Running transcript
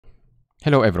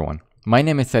Hello everyone, my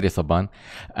name is Sari Saban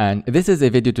and this is a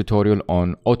video tutorial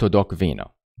on AutoDock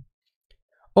Vina.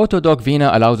 AutoDock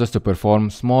Vina allows us to perform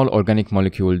small organic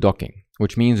molecule docking,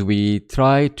 which means we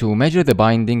try to measure the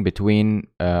binding between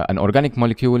an organic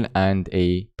molecule and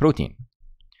a protein.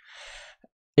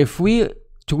 If we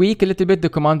tweak a little bit the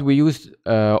command we use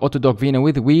AutoDock Vina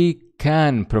with, we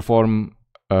can perform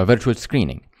virtual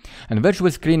screening. And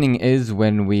virtual screening is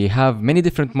when we have many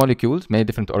different molecules, many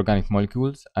different organic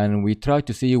molecules, and we try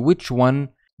to see which one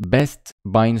best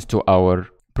binds to our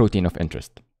protein of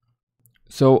interest.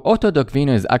 So AutoDock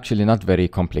Vina is actually not very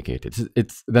complicated.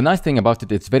 It's the nice thing about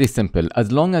it, it's very simple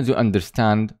as long as you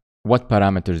understand what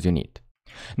parameters you need.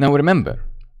 Now remember,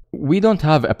 we don't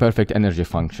have a perfect energy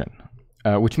function,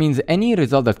 which means any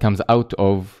result that comes out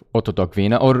of AutoDock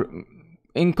Vina, or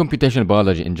in computational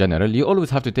biology in general, you always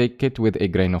have to take it with a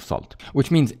grain of salt,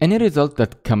 which means any result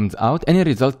that comes out, any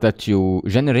result that you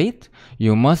generate,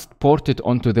 you must port it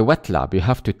onto the wet lab. You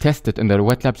have to test it in the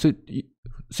wet lab so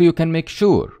you can make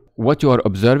sure what you are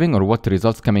observing or what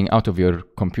results coming out of your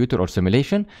computer or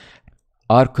simulation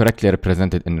are correctly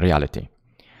represented in reality.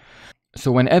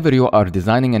 So whenever you are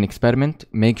designing an experiment,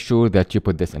 make sure that you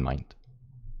put this in mind.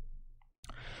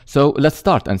 So let's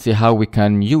start and see how we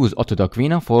can use AutoDock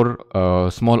Vina for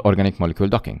small organic molecule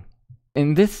docking.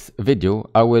 In this video,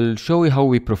 I will show you how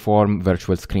we perform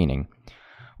virtual screening.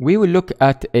 We will look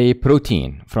at a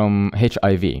protein from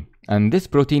HIV, and this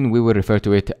protein we will refer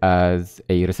to it as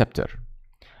a receptor.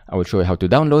 I will show you how to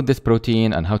download this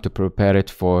protein and how to prepare it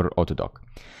for AutoDock.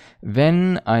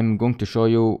 Then I'm going to show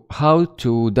you how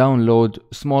to download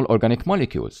small organic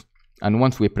molecules. And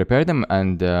once we prepare them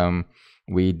and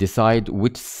we decide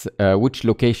which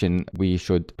location we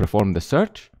should perform the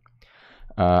search,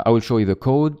 I will show you the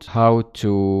code, how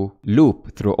to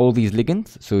loop through all these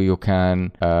ligands so you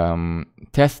can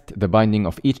test the binding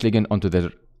of each ligand onto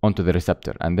the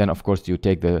receptor. And then of course you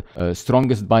take the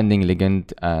strongest binding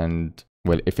ligand, and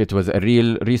well, if it was a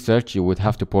real research, you would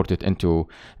have to port it into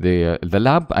the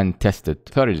lab and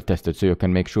thoroughly test it, so you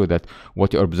can make sure that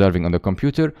what you're observing on the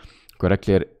computer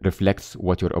correctly reflects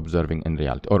what you're observing in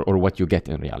reality, or what you get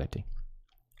in reality.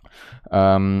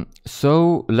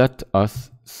 So let us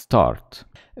start.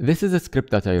 This is a script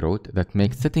that I wrote that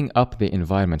makes setting up the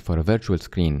environment for a virtual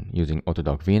screen using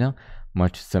AutoDock Vina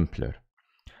much simpler.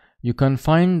 You can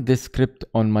find this script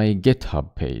on my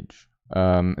GitHub page,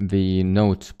 the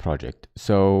notes project.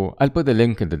 So I'll put the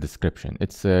link in the description.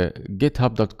 It's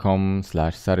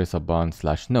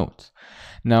github.com/sarisaban/notes.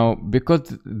 Now,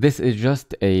 because this is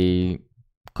just a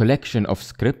collection of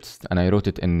scripts and I wrote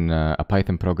it in a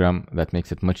Python program that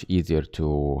makes it much easier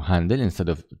to handle instead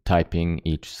of typing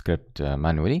each script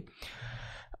manually,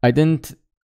 I didn't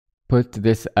put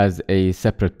this as a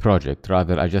separate project.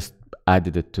 Rather, I just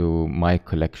added it to my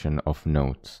collection of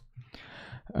notes.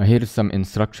 Here is some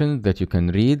instructions that you can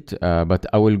read, but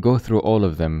I will go through all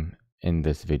of them in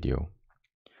this video.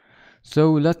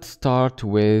 So let's start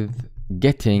with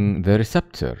getting the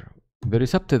receptor. The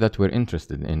receptor that we're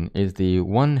interested in is the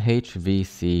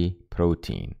 1HVC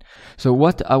protein. So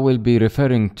what I will be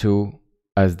referring to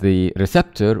as the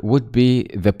receptor would be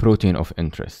the protein of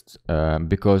interest,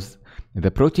 because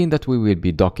the protein that we will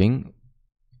be docking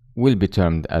will be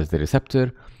termed as the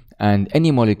receptor, and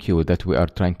any molecule that we are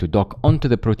trying to dock onto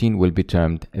the protein will be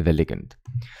termed the ligand.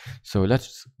 So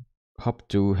let's hop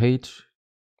to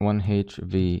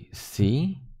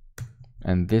 1HVC,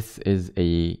 and this is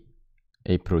a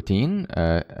protein,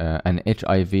 an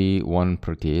HIV-1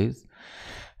 protease.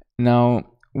 Now,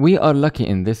 we are lucky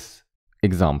in this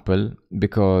example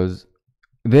because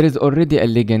there is already a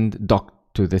ligand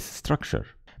docked to this structure,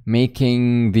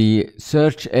 making the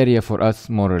search area for us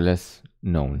more or less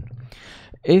known.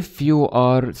 If you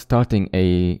are starting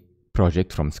a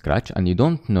project from scratch and you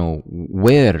don't know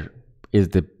where is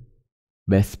the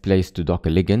best place to dock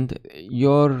a ligand,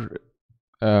 your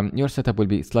setup will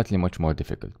be slightly much more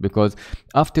difficult, because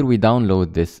after we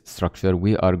download this structure,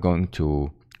 we are going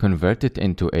to convert it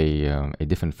into a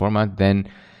different format. Then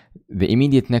the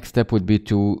immediate next step would be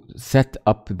to set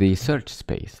up the search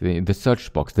space, the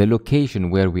search box, the location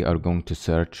where we are going to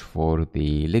search for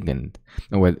the ligand,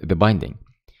 well, the binding.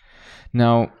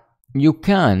 Now, you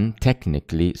can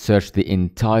technically search the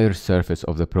entire surface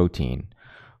of the protein,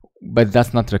 but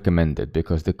that's not recommended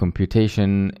because the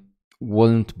computation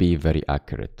won't be very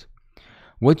accurate.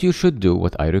 What you should do,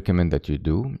 what I recommend that you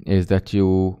do, is that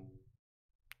you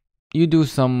do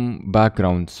some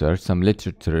background search, some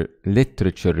literature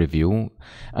review,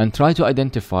 and try to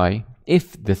identify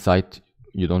if the site,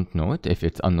 you don't know it, if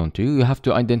it's unknown to you, you have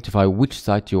to identify which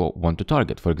site you want to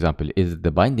target. For example, is it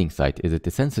the binding site? Is it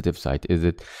a sensitive site? Is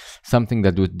it something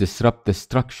that would disrupt the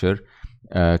structure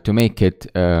to make it,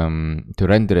 to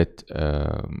render it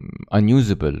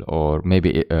unusable, or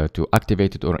maybe to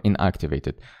activate it or inactivate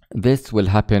it. This will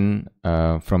happen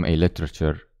from a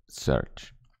literature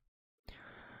search.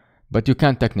 But you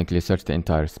can't technically search the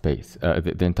entire space,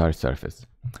 the entire surface.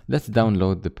 Let's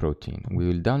download the protein. We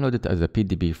will download it as a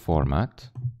PDB format.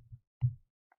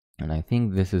 And I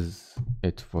think this is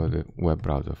it for the web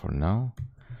browser for now.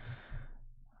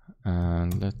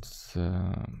 And let's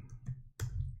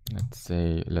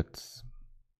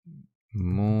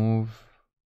move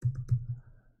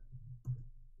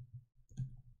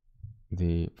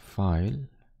the file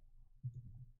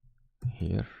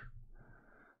here.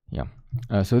 Yeah.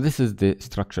 So this is the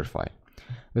structure file.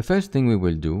 The first thing we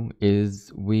will do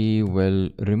is we will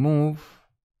remove,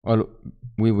 or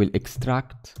we will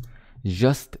extract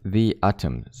just the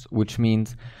atoms, which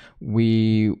means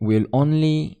we will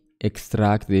only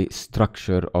extract the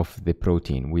structure of the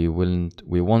protein. We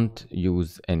won't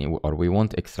use any, or we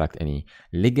won't extract any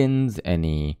ligands,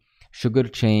 any sugar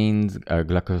chains,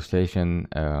 glycosylation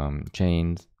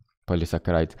chains,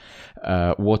 polysaccharides,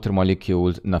 water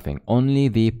molecules, nothing. Only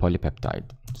the polypeptide.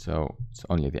 So it's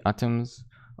only the atoms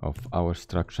of our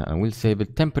structure, and we'll save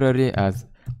it temporarily as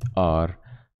our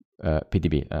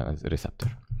PDB as a receptor.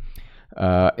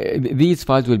 These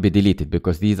files will be deleted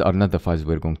because these are not the files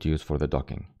we're going to use for the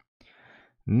docking.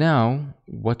 Now,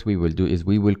 what we will do is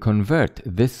we will convert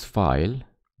this file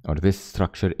or this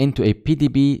structure into a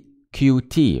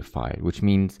pdbqt file, which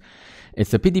means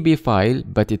it's a PDB file,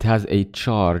 but it has a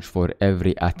charge for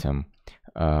every atom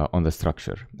on the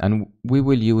structure. And we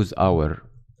will use our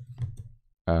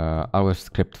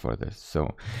script for this.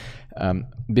 So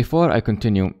before I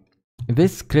continue,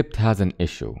 this script has an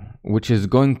issue, which is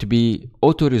going to be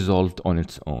auto-resolved on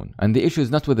its own. And the issue is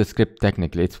not with the script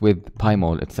technically, it's with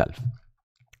PyMol itself.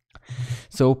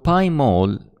 So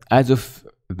PyMol, as of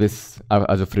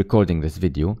recording this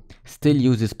video, still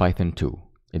uses Python 2.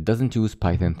 It doesn't use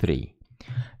Python 3.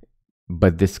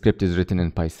 But this script is written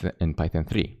in Python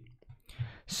 3.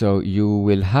 So you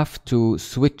will have to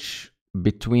switch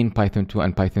between Python 2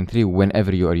 and Python 3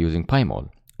 whenever you are using PyMol.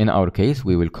 In our case,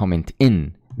 we will comment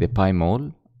in the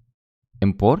PyMol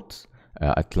imports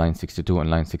at line 62 and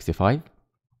line 65.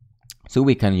 So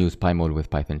we can use PyMol with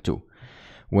Python 2.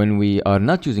 When we are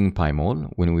not using PyMol,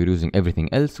 when we're using everything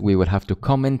else, we will have to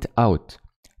comment out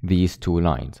these two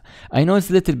lines. I know it's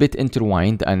a little bit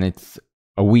intertwined and it's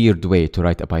a weird way to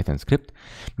write a Python script,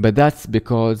 but that's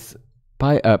because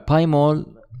PyMol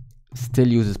still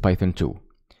uses Python 2.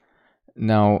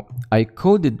 Now, I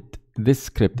coded this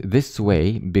script this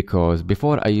way because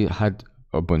before I had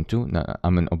Ubuntu,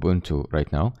 I'm in Ubuntu right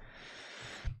now,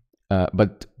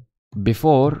 but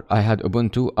before I had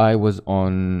Ubuntu, I was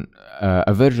on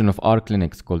a version of Arch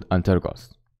Linux called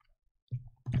Antergos.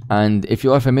 And if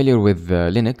you are familiar with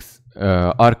Linux,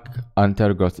 Arch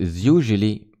Antergos is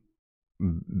usually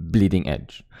bleeding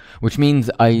edge, which means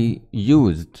I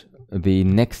used the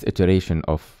next iteration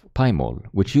of PyMol,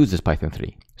 which uses Python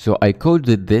 3. So I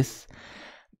coded this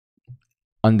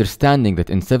understanding that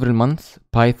in several months,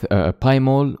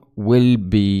 PyMol will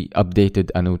be updated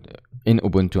and in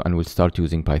Ubuntu and will start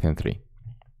using Python 3.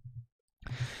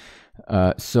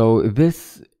 So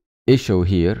this issue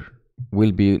here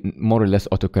will be more or less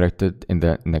auto-corrected in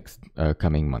the next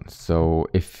coming months. So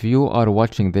if you are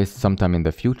watching this sometime in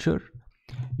the future,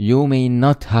 you may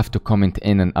not have to comment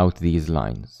in and out these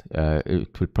lines.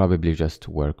 It will probably just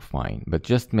work fine, but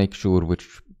just make sure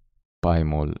which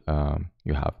PyMol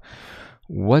you have.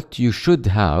 What you should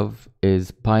have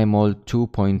is PyMol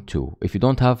 2.2. If you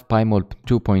don't have PyMol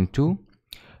 2.2,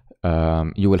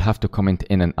 you will have to comment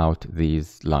in and out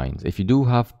these lines. If you do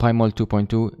have PyMol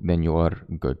 2.2, then you are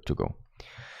good to go.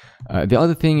 The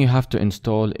other thing you have to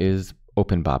install is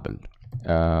OpenBabel.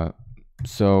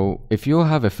 So if you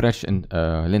have a fresh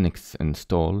Linux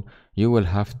install, you will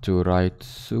have to write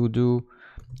sudo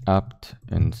apt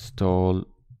install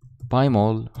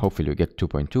PyMol, hopefully you get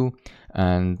 2.2,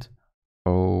 and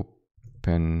OpenBabel.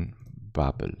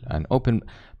 And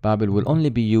OpenBabel will only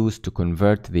be used to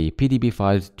convert the PDB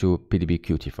files to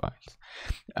pdbqt files.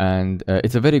 And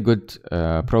it's a very good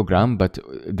program, but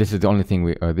this is the only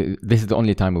thing this is the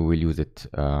only time we will use it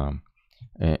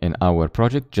in our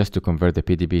project, just to convert the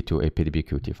PDB to a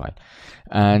pdbqt file.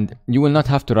 And you will not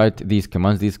have to write these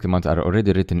commands. These commands are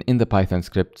already written in the Python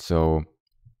script, so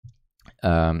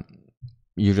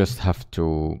you just have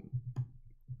to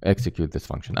execute this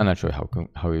function, and I'll show you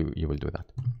how you will do that.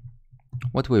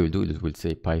 What we will do is we'll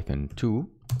say Python 2,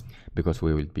 because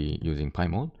we will be using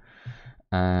PyMol,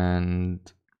 and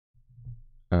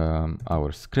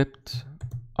our script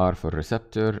R for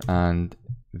receptor and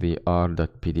the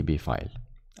r.pdb file.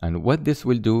 And what this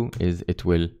will do is it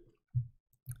will,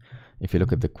 if you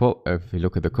look at the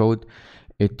code,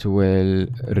 it will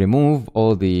remove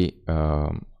all the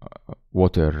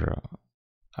water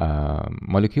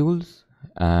molecules,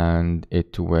 and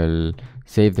it will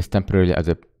save this temporarily as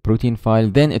a protein file.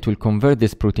 Then it will convert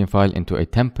this protein file into a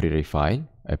temporary file,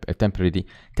 a temporary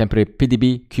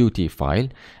pdbqt file,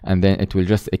 and then it will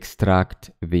just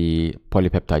extract the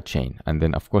polypeptide chain, and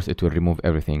then of course it will remove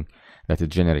everything that is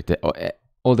generated,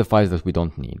 all the files that we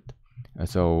don't need,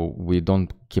 so we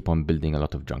don't keep on building a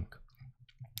lot of junk.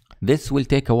 This will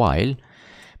take a while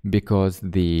because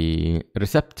the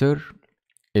receptor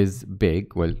is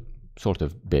big, well, sort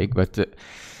of big, but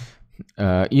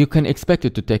you can expect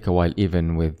it to take a while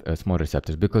even with small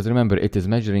receptors, because remember, it is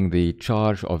measuring the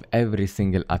charge of every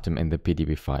single atom in the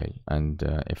PDB file. And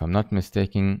if I'm not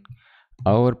mistaken,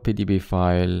 our PDB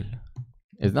file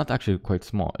is not actually quite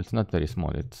small. It's not very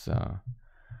small. It's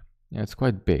yeah, it's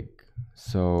quite big,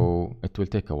 so it will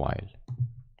take a while.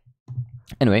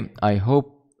 Anyway, I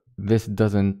hope this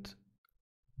doesn't.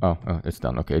 Oh, it's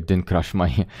done. Okay, it didn't crash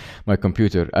my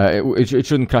computer. It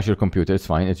shouldn't crash your computer. It's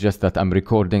fine. It's just that I'm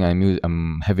recording.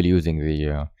 I'm heavily using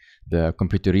the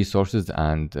computer resources,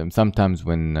 and sometimes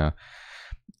when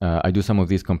I do some of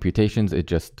these computations, it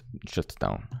just shuts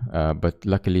down. But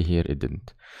luckily here it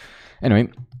didn't. Anyway,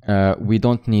 we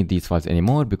don't need these files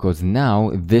anymore, because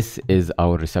now this is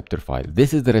our receptor file.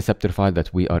 This is the receptor file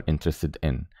that we are interested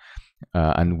in,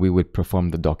 and we will perform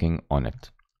the docking on it,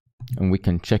 and we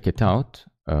can check it out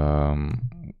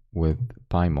with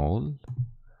pymol,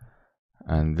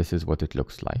 and this is what it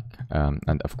looks like.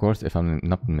 And of course, if I'm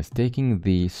not mistaken,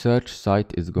 the search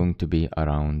site is going to be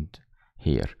around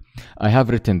here. I have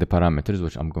written the parameters,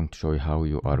 which I'm going to show you how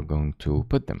you are going to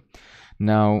put them.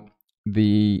 Now,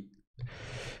 the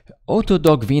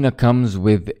AutoDock Vina comes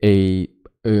with a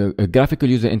graphical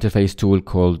user interface tool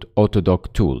called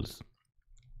AutoDock Tools.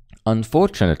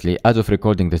 Unfortunately, as of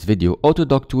recording this video,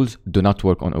 AutoDock Tools do not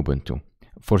work on Ubuntu.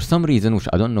 For some reason, which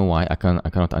I don't know why, I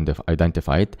cannot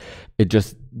identify it, it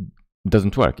just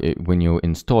doesn't work. When you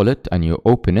install it and you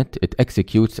open it, it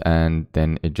executes and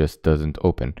then it just doesn't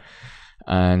open.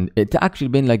 And it's actually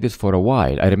been like this for a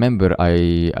while. I remember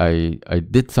I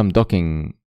did some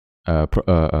docking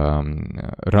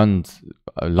runs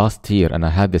last year, and I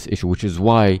had this issue, which is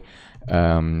why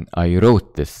I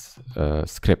wrote this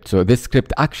script. So this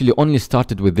script actually only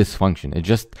started with this function. It's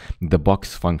just the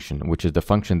box function, which is the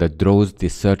function that draws the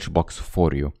search box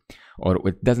for you. Or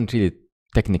it doesn't really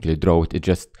technically draw it, it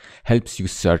just helps you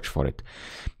search for it,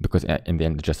 because in the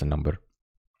end it's just a number.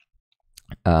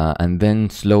 And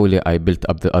then slowly I built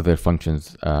up the other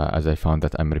functions as I found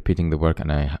that I'm repeating the work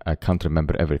and I can't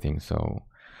remember everything. So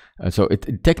I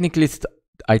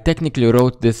technically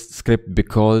wrote this script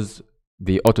because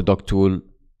the AutoDock tool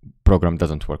program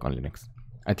doesn't work on Linux,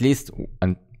 at least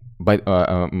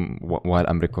while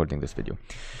I'm recording this video.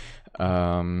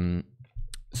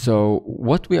 So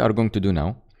what we are going to do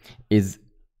now is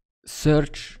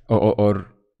search or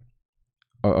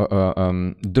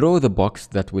draw the box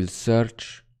that will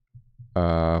search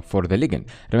for the ligand.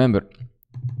 Remember,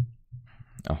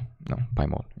 oh no,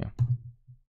 pymol, yeah.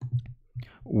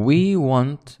 We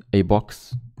want a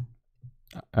box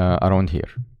around here.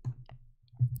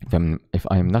 If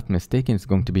I'm not mistaken, it's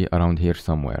going to be around here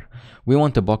somewhere. We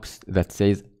want a box that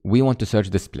says we want to search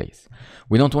this place.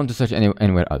 We don't want to search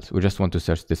anywhere else. We just want to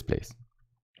search this place.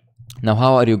 Now,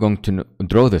 how are you going to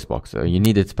draw this box? You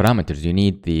need its parameters. You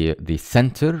need the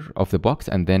center of the box,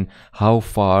 and then how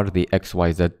far the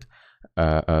XYZ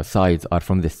sides are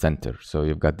from this center. So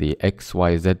you've got the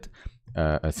XYZ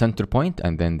center point,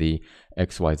 and then the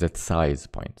XYZ size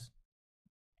points.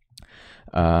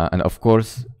 And of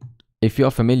course, if you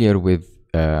are familiar with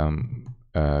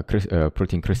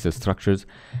protein crystal structures,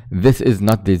 this is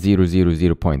not the 0, 0,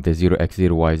 0 point, the 0x,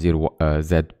 0y,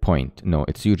 0z point. No,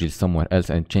 it's usually somewhere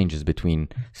else, and it changes between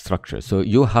structures. So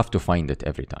you have to find it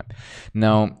every time.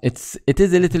 Now, it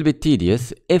is a little bit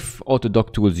tedious. If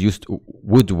AutoDock tools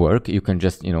would work, you can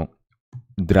just,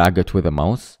 drag it with a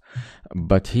mouse.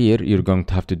 But here, you're going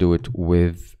to have to do it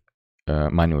with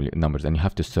manual numbers, and you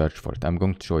have to search for it. I'm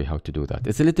going to show you how to do that.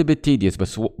 It's a little bit tedious,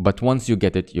 but once you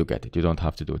get it, you get it. You don't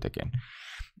have to do it again.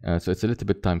 So it's a little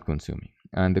bit time consuming.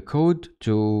 And the code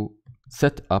to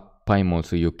set up pymol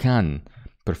so you can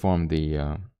perform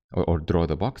the or draw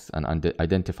the box and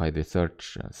identify the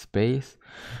search space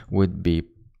would be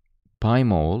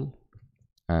pymol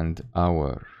and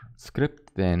our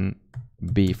script, then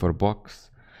B for box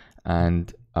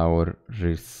and our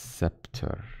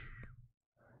receptor.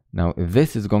 Now,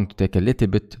 this is going to take a little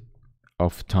bit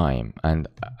of time, and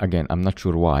again, I'm not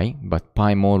sure why, but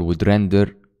pymol would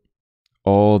render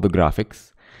all the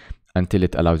graphics until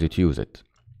it allows you to use it.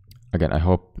 Again, I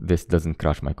hope this doesn't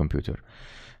crash my computer.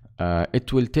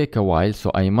 It will take a while,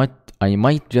 so I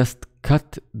might just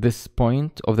cut this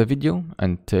point of the video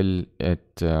until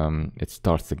it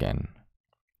starts again.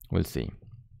 We'll see.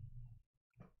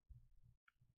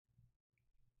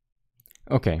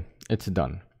 Okay, it's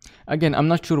done. Again, I'm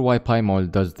not sure why PyMol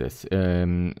does this.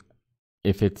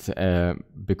 If it's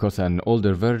because an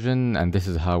older version and this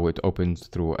is how it opens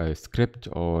through a script,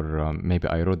 or maybe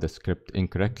I wrote the script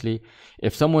incorrectly.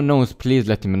 If someone knows, please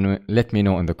let me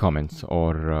know in the comments,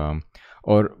 or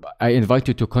I invite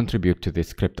you to contribute to this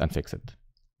script and fix it.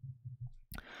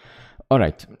 All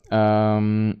right,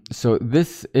 so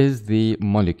this is the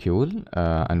molecule,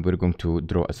 and we're going to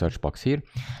draw a search box here.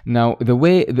 Now,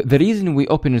 the reason we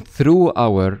open it through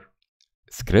our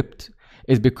script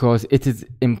is because it is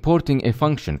importing a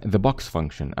function, the box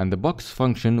function, and the box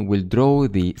function will draw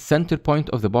the center point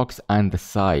of the box and the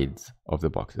sides of the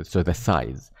box, so the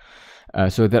size.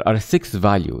 So there are 6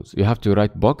 values. You have to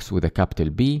write box with a capital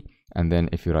B, and then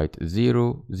if you write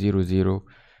 0, 0, 0,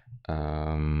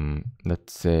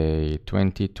 let's say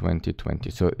 20, 20, 20.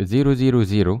 So 0, 0,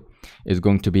 0 is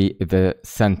going to be the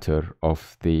center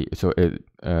of the, so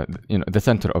you know, the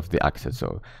center of the axis.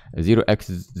 So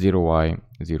 0x, 0y,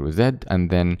 0z, and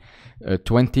then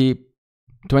 20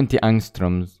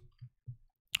 angstroms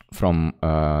from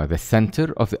the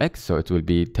center of the x. So it will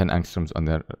be 10 angstroms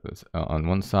on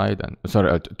one side, and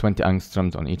 20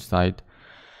 angstroms on each side.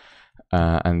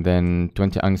 And then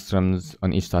 20 angstroms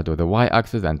on each side of the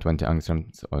y-axis and 20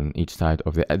 angstroms on each side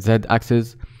of the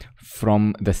z-axis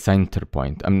from the center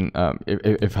point.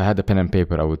 If I had a pen and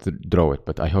paper, I would draw it,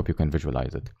 but I hope you can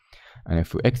visualize it. And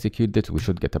if we execute this, we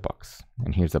should get a box.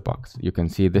 And here's a box. You can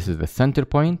see this is the center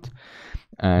point,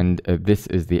 and this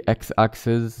is the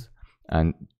x-axis,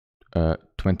 and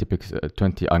 20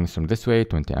 angstrom this way,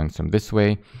 20 angstrom this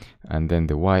way, and then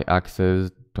the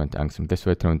y-axis, 20 angstrom this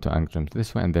way, 20 angstrom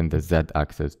this way, and then the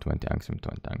z-axis, 20 angstrom,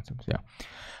 20 angstroms. Yeah.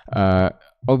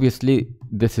 Obviously,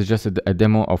 this is just a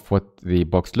demo of what the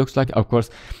box looks like. Of course,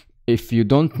 if you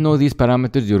don't know these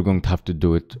parameters, you're going to have to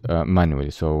do it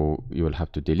manually. So you will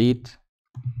have to delete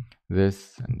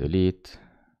this and delete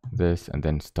this and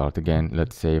then start again.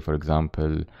 Let's say, for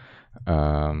example,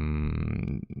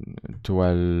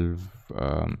 12,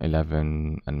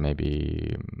 11, and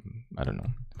maybe, I don't know,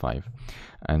 5.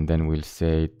 And then we'll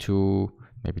say 2,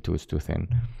 maybe 2 is too thin.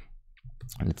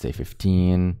 Let's say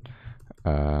 15,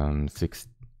 6,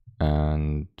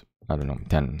 and I don't know,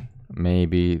 10.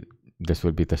 Maybe this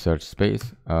will be the search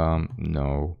space.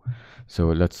 No. So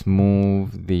let's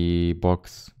move the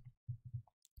box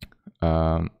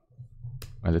a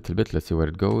little bit. Let's see where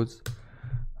it goes.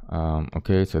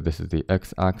 Okay, so this is the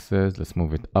x-axis. Let's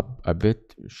move it up a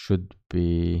bit. Should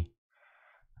be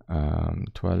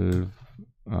 12.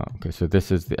 Okay, so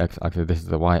this is the x-axis. This is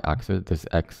the y-axis. This is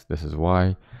x. This is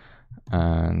y.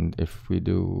 And if we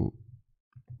do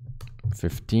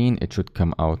 15, it should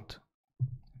come out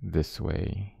this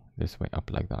way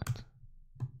up like that.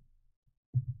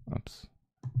 Oops.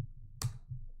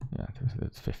 Yeah,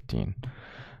 that's 15.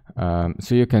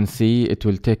 So you can see it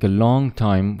will take a long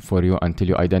time for you until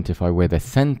you identify where the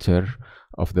center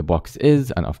of the box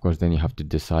is, and of course then you have to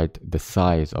decide the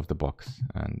size of the box,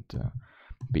 and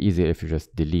be easier if you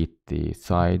just delete the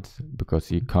sides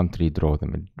because you can't redraw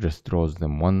them. It just draws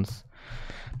them once,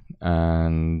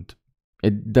 and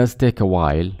it does take a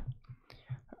while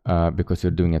because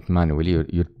you're doing it manually.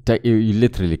 You're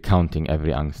literally counting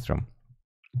every angstrom,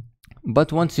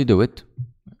 but once you do it,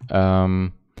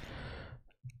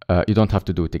 you don't have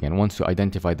to do it again. Once you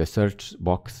identify the search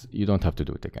box, you don't have to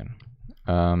do it again.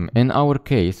 In our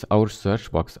case, our search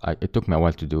box, it took me a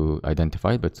while to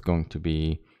identify, but it's going to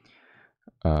be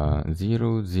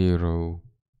 0, 0,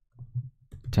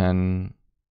 10,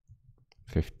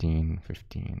 15,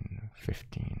 15,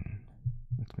 15.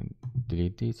 Let me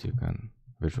delete these so you can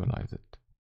visualize it.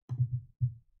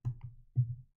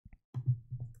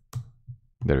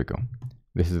 There we go.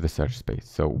 This is the search space.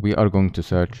 So we are going to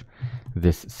search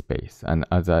this space, and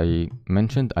as I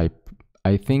mentioned,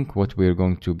 I think what we're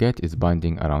going to get is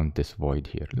binding around this void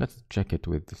here. Let's check it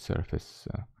with the surface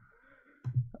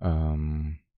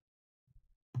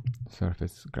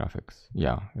surface graphics.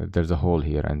 Yeah, there's a hole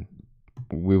here, and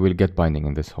we will get binding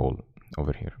in this hole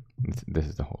over here. This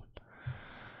is the hole.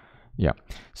 Yeah,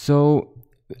 so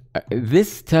this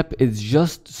step is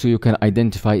just so you can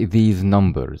identify these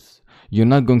numbers. You're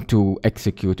not going to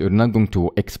execute, you're not going to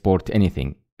export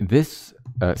anything. This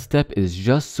step is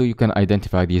just so you can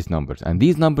identify these numbers. And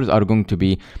these numbers are going to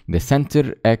be the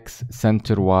center X,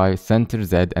 center Y, center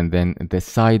Z, and then the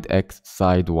side X,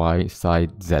 side Y,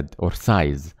 side Z, or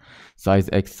size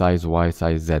X, size Y,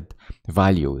 size Z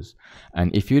values.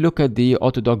 And if you look at the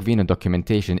AutoDock Vina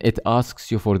documentation, it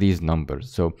asks you for these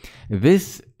numbers. So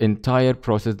this entire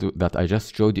process that I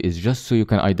just showed you is just so you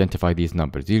can identify these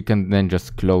numbers. You can then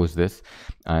just close this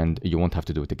and you won't have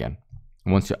to do it again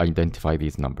once you identify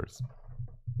these numbers.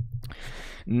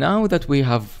 Now that we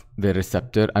have the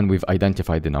receptor and we've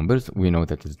identified the numbers, we know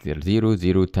that it's 0,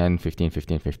 0, 10, 15,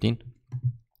 15, 15.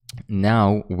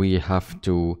 Now we have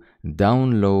to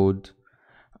download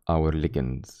our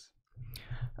ligands.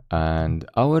 And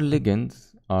our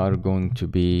ligands are going to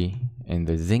be in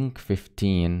the Zinc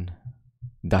 15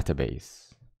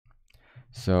 database.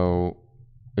 So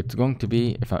it's going to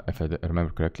be, if I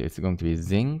remember correctly, it's going to be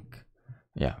Zinc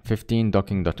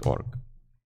 15docking.org.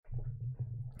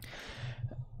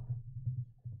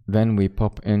 Then we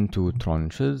pop into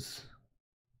tranches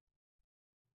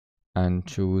and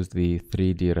choose the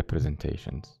 3D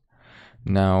representations.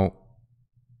 Now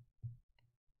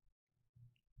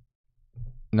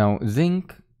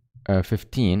Zinc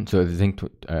 15, so Zinc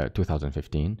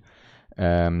 2015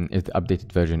 is the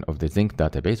updated version of the Zinc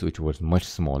database, which was much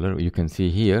smaller. You can see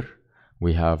here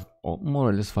we have more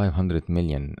or less 500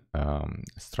 million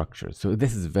structures. So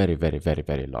this is very, very, very,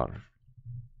 very large.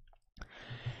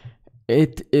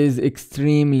 It is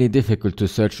extremely difficult to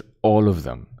search all of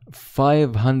them.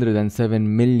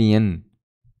 507 million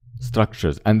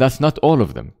structures, and that's not all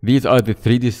of them. These are the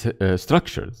 3D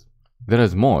structures. There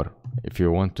is more. If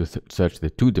you want to search the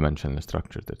two-dimensional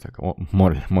structures, that's like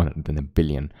more than a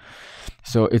billion.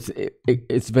 So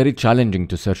it's very challenging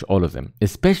to search all of them,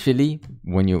 especially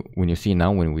when you see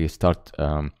now when we start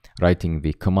writing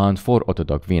the command for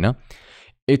AutoDock Vina,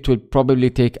 it will probably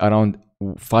take around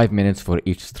 5 minutes for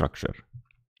each structure.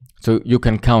 So you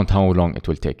can count how long it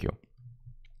will take you.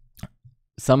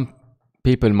 Some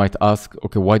people might ask,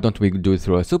 okay, why don't we do it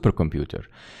through a supercomputer?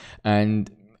 And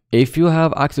if you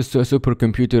have access to a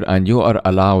supercomputer and you are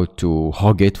allowed to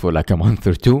hog it for like a month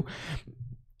or two,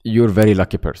 you're a very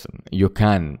lucky person. You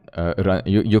can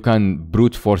you can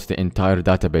brute force the entire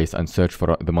database and search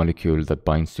for the molecule that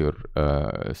binds to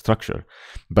your structure.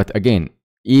 But again,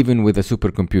 even with a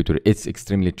supercomputer, it's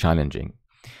extremely challenging.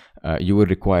 You will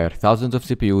require thousands of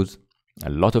CPUs, a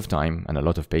lot of time, and a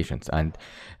lot of patience. And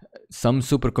some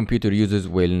supercomputer users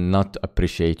will not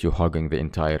appreciate you hogging the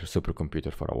entire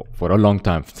supercomputer for a long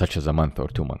time, such as a month or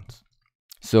 2 months.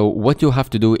 So what you have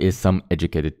to do is some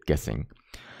educated guessing.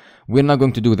 We're not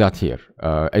going to do that here.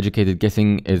 Educated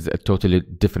guessing is a totally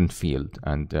different field,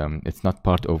 and it's not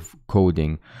part of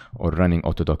coding or running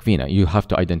AutoDock Vina. You have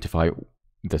to identify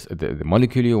the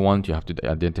molecule you want. You have to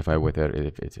identify whether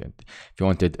if you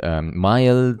want it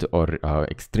mild or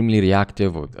extremely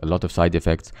reactive with a lot of side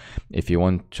effects, if you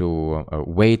want to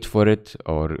wait for it,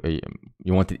 or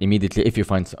you want it immediately. If you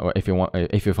find if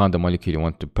you found the molecule, you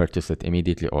want to purchase it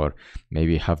immediately, or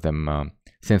maybe have them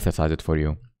synthesize it for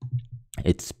you.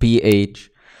 It's pH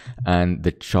and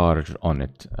the charge on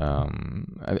it,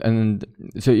 and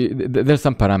so there's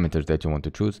some parameters that you want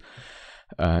to choose.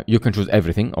 You can choose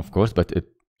everything, of course, but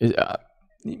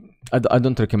I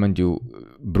don't recommend you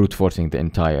brute forcing the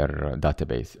entire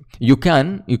database. You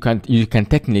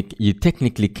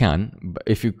technically can, but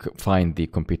if you find the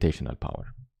computational power.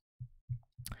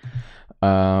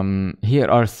 Here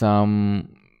are some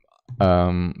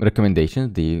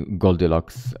recommendations: the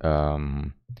Goldilocks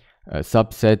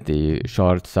subset, the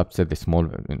short subset, the small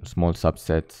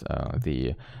subsets,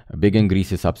 the big and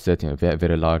greasy subset, very,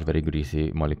 very large, very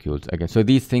greasy molecules. Again, so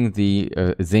these things, the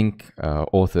Zinc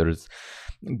authors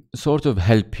sort of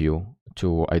help you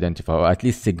to identify, or at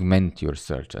least segment your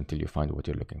search until you find what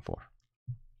you're looking for.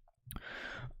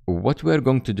 What we're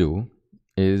going to do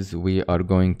is we are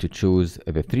going to choose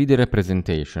the 3D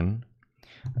representation,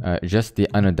 just the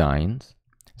anodynes.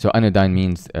 So anodyne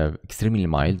means extremely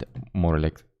mild, more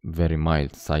like very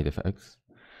mild side effects.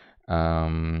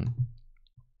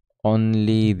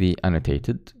 Only the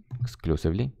annotated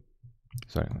exclusively.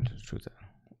 Sorry, I'll just choose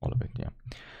all of it, yeah.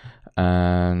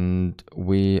 And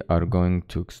we are going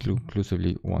to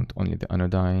exclusively want only the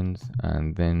anodynes,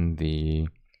 and then the,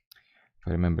 if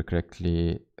I remember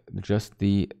correctly, just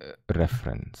the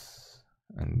reference,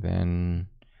 and then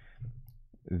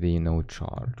the no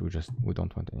charge. We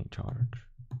don't want any charge.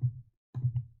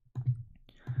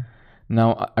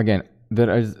 Now, again,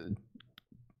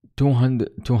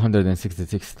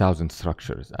 266,000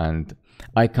 structures, and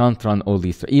I can't run all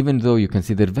these, even though you can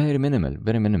see they're very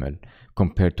minimal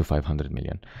compared to 500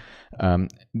 million.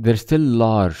 They're still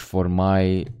large for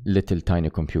my little tiny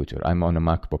computer. I'm on a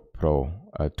MacBook Pro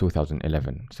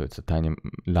 2011, so it's a tiny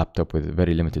laptop with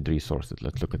very limited resources.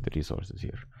 Let's look at the resources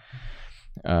here.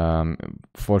 4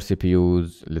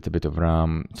 CPUs, a little bit of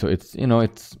RAM, so it's, you know,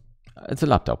 it's a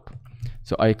laptop,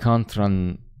 so I can't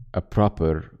run a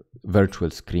proper virtual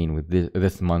screen with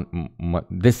this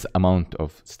amount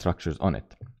of structures on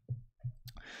it.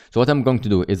 So what I'm going to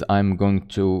do is I'm going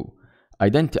to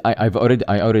identify. I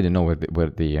already know where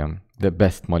the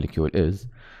best molecule is.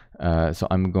 So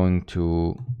I'm going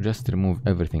to just remove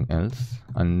everything else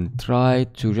and try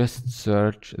to just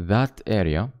search that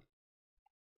area.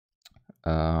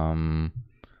 Yeah,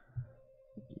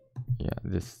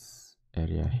 this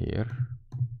area here.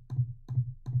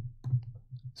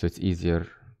 So it's easier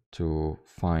to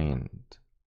find.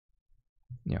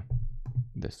 Yeah,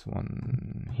 this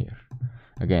one here.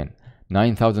 Again,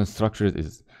 9,000 structures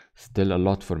is still a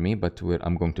lot for me, but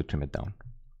I'm going to trim it down.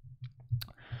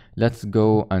 Let's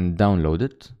go and download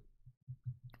it.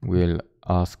 We'll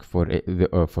ask for a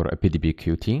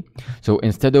pdbqt. So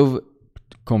instead of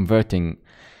converting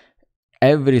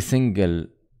every single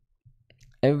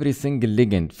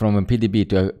ligand from a PDB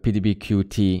to a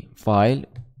pdbqt file,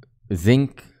 the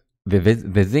zinc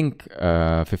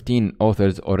 15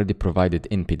 authors already provided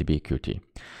in pdbqt,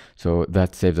 so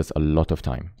that saves us a lot of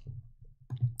time.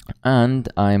 And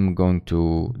I'm going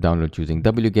to download using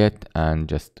wget and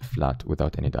just flat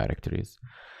without any directories.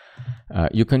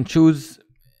 You can choose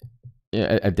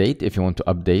a date if you want to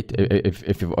update.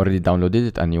 If you've already downloaded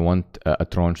it and you want a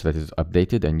tranche that is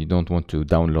updated and you don't want to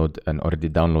download an already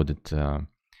downloaded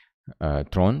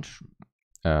tranche,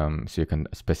 so you can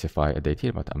specify a date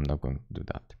here, but I'm not going to do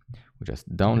that. We just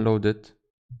download it.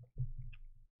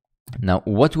 Now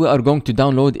what we are going to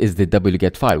download is the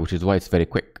wget file, which is why it's very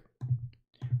quick.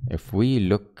 If we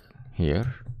look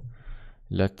here,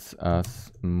 let's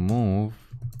us move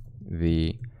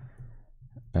the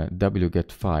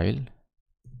wget file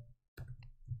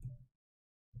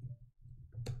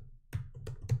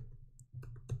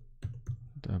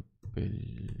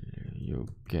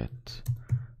wget,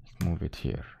 move it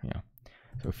here. Yeah,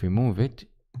 so if we move it,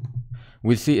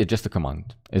 we'll see it's just a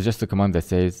command. It's just a command that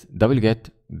says wget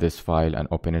this file and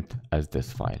open it as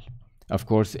this file. Of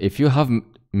course, if you have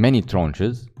many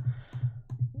tranches,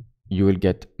 you will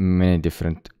get many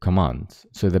different commands.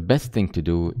 So the best thing to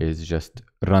do is just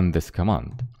run this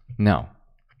command. Now,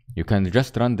 you can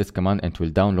just run this command and it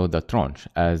will download that tranche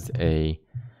as a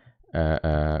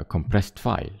compressed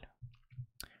file.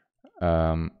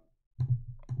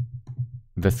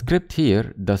 The script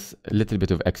here does a little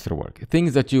bit of extra work.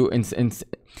 Things that you,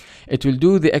 it will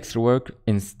do the extra work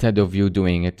instead of you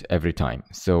doing it every time.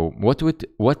 So what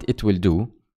it will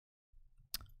do,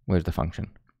 where's the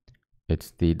function?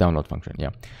 It's the download function,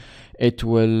 yeah. It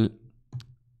will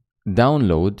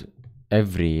download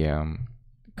every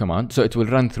command. So it will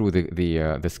run through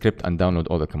the script and download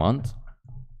all the commands.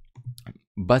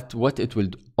 But what it will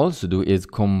also do is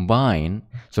combine.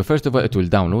 So first of all, it will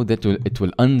download, it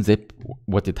will unzip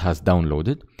what it has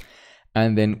downloaded,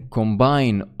 and then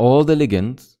combine all the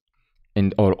ligands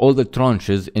or all the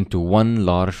tranches into one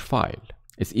large file.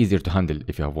 It's easier to handle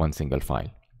if you have one single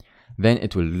file. Then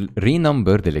it will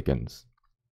renumber the ligands.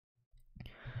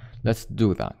 Let's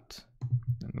do that.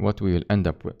 What we will end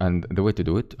up with, and the way to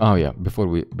do it, oh yeah, before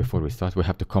we start, we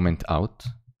have to comment out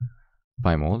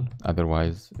pymol,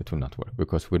 otherwise it will not work,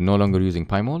 because we're no longer using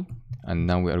pymol and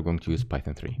now we are going to use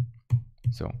Python 3.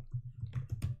 So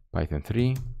Python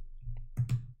 3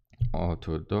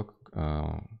 AutoDock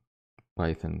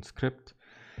Python script,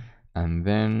 and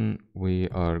then we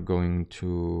are going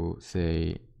to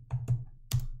say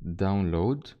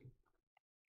download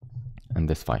and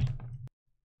this file.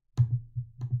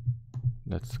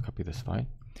 Let's copy this file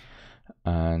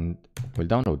and we'll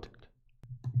download it.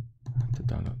 To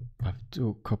download, I have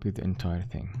to copy the entire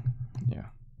thing. Yeah,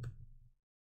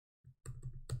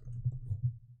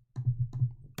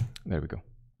 there we go.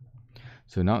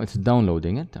 So now it's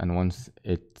downloading it, and once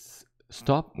it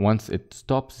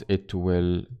stops, it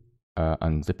will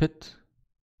unzip it,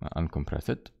 uncompress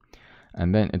it,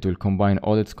 and then it will combine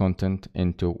all its content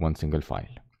into one single file.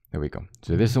 There we go.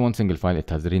 So this is one single file. It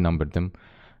has renumbered them.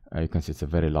 You can see it's a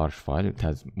very large file. It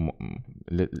has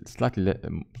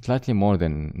slightly more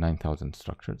than 9,000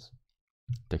 structures.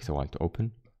 It takes a while to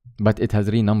open, but it has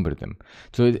renumbered them.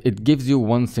 So it gives you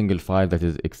one single file that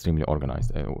is extremely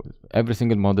organized. Every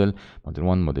single model, model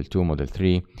 1, model 2, model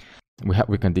 3.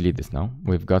 we can delete this now.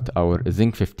 We've got our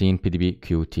zinc 15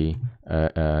 pdbqt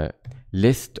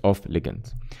list of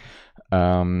ligands.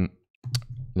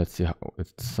 Let's see how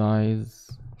its size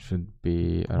should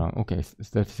be around. Okay, it's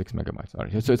 36 megabytes. All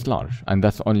right, so it's large, and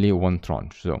that's only one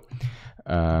tranche. So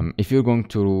if you're going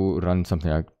to run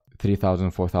something like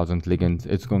 3,000, 4,000 ligands,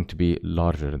 it's going to be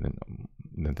larger than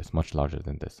this, much larger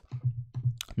than this.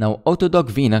 Now, AutoDock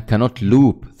Vina cannot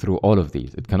loop through all of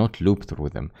these. It cannot loop through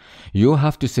them. You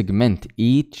have to segment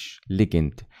each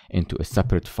ligand into a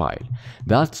separate file.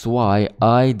 That's why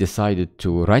I decided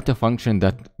to write a function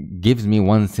that gives me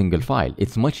one single file.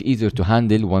 It's much easier to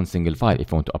handle one single file.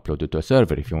 If you want to upload it to a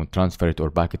server, if you want to transfer it or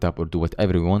back it up or do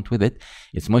whatever you want with it,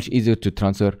 it's much easier to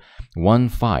transfer one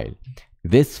file.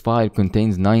 This file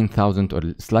contains 9,000 or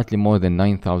slightly more than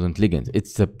 9,000 ligands.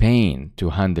 It's a pain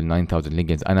to handle 9,000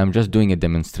 ligands, and I'm just doing a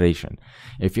demonstration.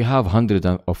 If you have hundreds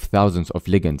of thousands of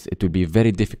ligands, it will be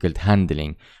very difficult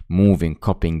handling, moving,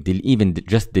 copying, even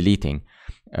just deleting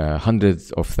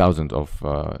hundreds of thousands of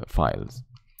files.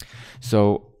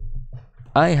 So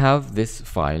I have this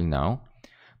file now,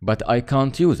 but I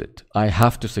can't use it. I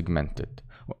have to segment it.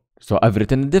 So I've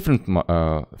written a different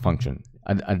function.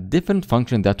 A different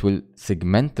function that will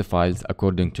segment the files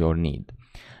according to your need,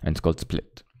 and it's called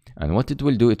split. And what it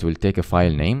will do, it will take a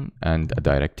file name and a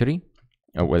directory.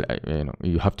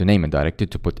 You have to name a directory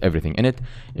to put everything in it.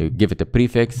 You give it a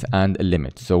prefix and a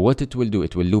limit. So what it will do,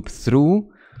 it will loop through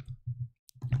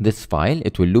this file.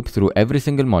 It will loop through every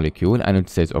single molecule, and it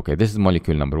says, okay, this is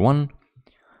molecule number 1.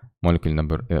 Molecule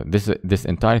number this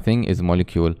entire thing is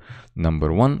molecule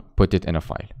number 1. Put it in a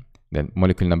file. Then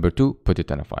molecule number 2, put it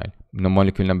in a file.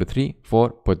 Molecule number 3, 4,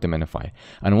 put them in a file.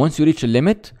 And once you reach a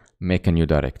limit, make a new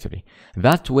directory.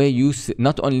 That way you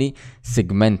not only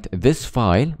segment this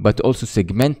file, but also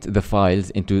segment the files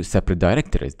into separate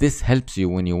directories. This helps you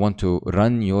when you want to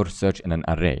run your search in an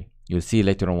array. You'll see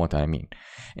later on what I mean.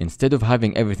 Instead of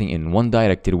having everything in one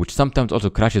directory, which sometimes also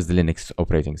crashes the Linux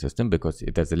operating system because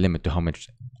there's a limit to how much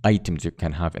items you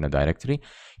can have in a directory,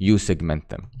 you segment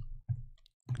them.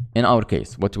 In our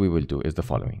case, what we will do is the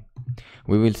following.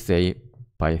 We will say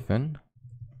Python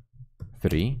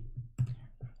 3,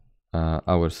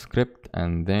 our script,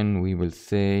 and then we will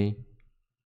say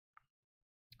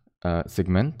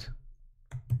segment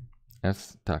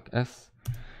stack s,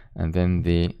 and then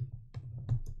the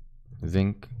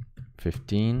zinc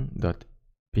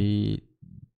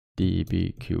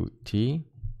 15.pdbqt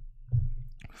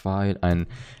file, and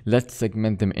let's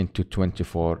segment them into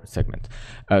 24 segments.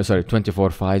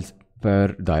 24 files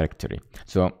per directory.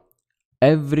 So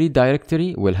every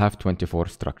directory will have 24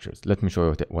 structures. Let me show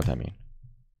you what I mean.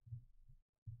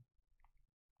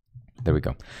 There we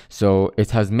go. So it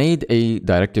has made a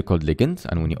directory called ligands,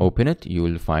 and when you open it, you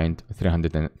will find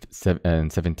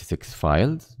 376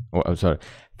 files,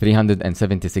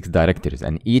 376 directories,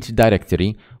 and each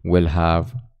directory will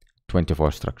have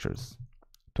 24 structures.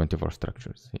 24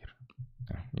 structures here.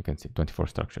 You can see 24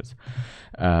 structures.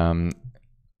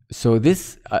 So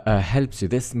this helps you.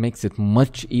 This makes it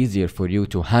much easier for you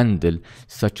to handle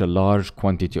such a large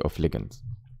quantity of ligands.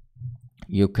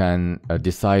 You can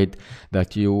decide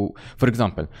that you, for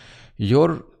example,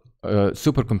 your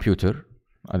supercomputer,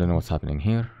 I don't know what's happening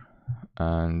here,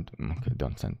 and okay,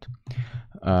 don't send.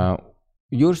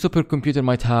 Your supercomputer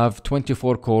might have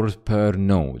 24 cores per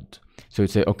node. So you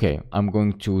say, okay, I'm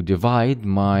going to divide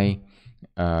my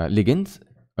ligands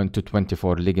into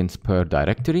 24 ligands per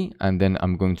directory, and then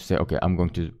I'm going to say, okay, I'm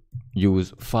going to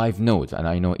use 5 nodes, and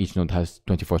I know each node has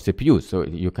 24 CPUs, so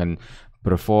you can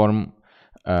perform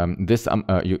this.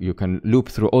 You can loop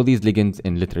through all these ligands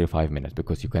in literally 5 minutes,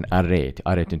 because you can array it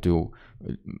into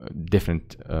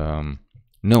different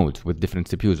nodes with different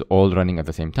CPUs all running at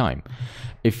the same time.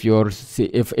 If your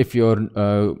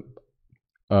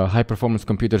high performance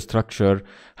computer structure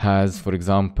has, for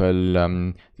example,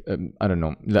 I don't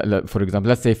know, for example,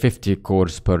 let's say 50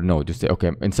 cores per node. You say,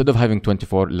 okay, instead of having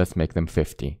 24, let's make them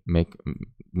 50.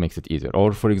 Makes it easier.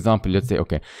 Or for example, let's say,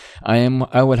 okay,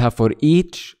 I will have for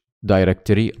each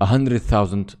directory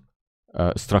 100,000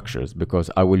 structures,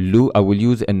 because I will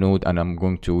use a node and I'm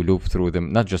going to loop through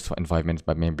them, not just in 5 minutes,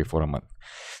 but maybe for a month.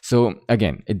 So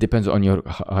again, it depends on your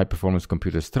high performance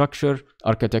computer structure,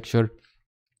 architecture.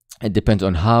 It depends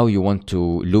on how you want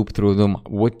to loop through them,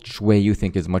 which way you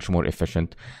think is much more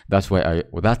efficient. That's why I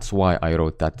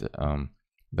wrote that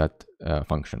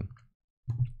function.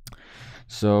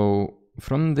 So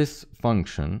from this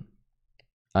function,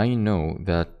 I know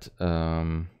that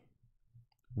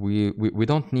we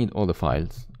don't need all the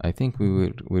files. I think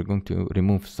we're going to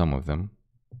remove some of them.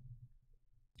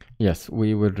 Yes,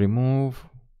 we will remove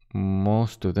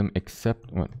most of them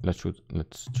except, well,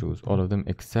 let's choose all of them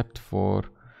except for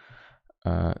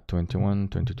 21,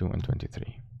 22, and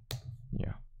 23.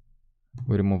 Yeah,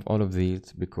 we remove all of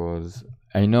these because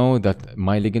I know that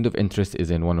my ligand of interest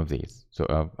is in one of these.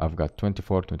 So I've got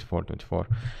 24, 24, 24,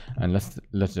 and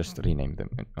let's just rename them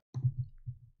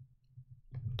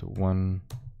to 1,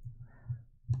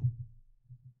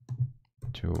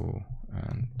 2,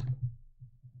 and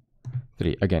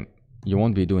 3. Again, you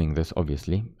won't be doing this,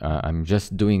 obviously. I'm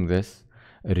just doing this,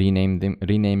 renaming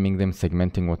them,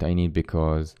 segmenting what I need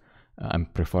because I'm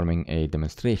performing a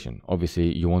demonstration.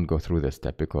 Obviously, you won't go through this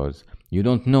step because you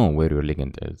don't know where your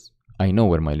ligand is. I know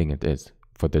where my ligand is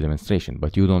for the demonstration,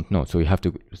 but you don't know. So you have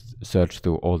to search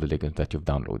through all the ligands that you've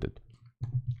downloaded.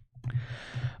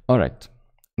 All right.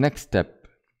 Next step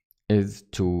is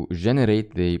to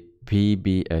generate the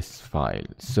PBS file.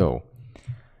 So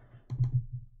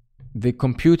the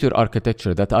computer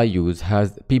architecture that I use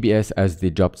has PBS as the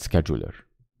job scheduler.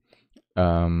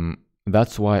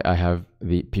 That's why I have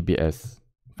the PBS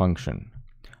function.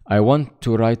 I want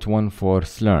to write one for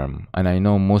Slurm, and I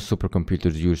know most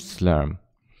supercomputers use Slurm.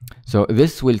 So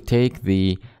this will take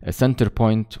the center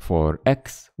point for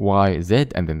X, Y, Z,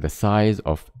 and then the size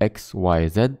of X, Y,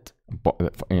 Z.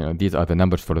 These are the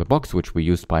numbers for the box, which we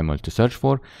use PyMol to search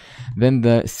for. Then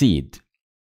the seed.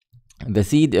 The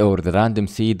seed, or the random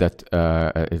seed, that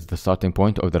is the starting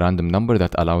point of the random number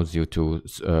that allows you to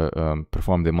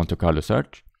perform the Monte Carlo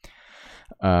search.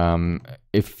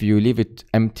 If you leave it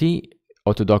empty,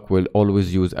 AutoDock will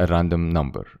always use a random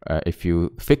number. If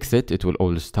you fix it, it will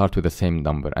always start with the same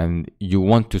number, and you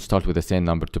want to start with the same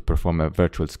number to perform a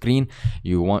virtual screen.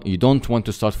 You don't want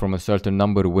to start from a certain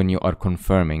number when you are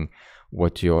confirming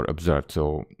what you're observed.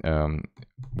 So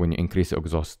when you increase the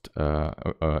exhaust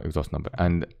number,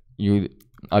 and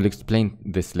I'll explain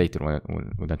this later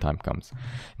when the time comes.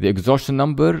 The exhaustion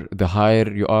number, the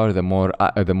higher you are, the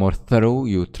more thorough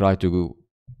you try to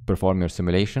perform your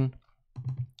simulation.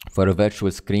 For a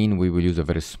virtual screen, we will use a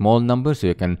very small number, so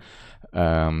you can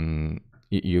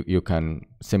you can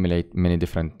simulate many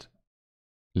different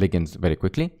ligands very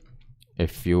quickly.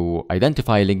 If you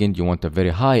identify a ligand, you want a very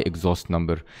high exhaust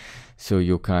number, so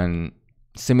you can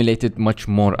simulate it much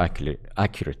more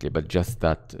accurately, but just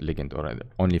that ligand or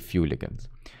only few ligands.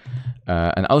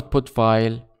 An output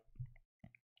file.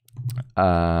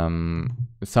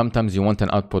 Sometimes you want an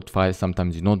output file,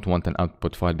 sometimes you don't want an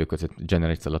output file because it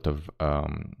generates a lot of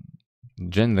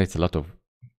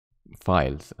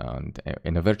files. And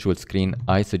in a virtual screen,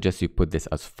 I suggest you put this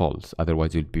as false.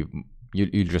 Otherwise,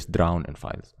 you'll just drown in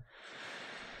files.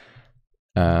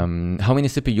 How many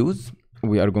CPUs?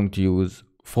 We are going to use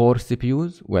 4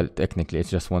 CPUs. Well, technically, it's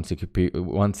just one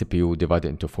CPU divided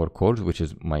into 4 cores, which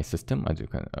is my system,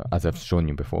 as I've shown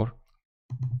you before.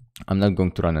 I'm not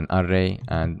going to run an array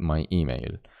and my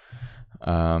email.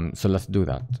 So let's do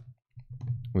that.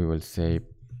 We will say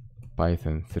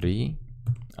Python 3,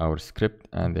 our script,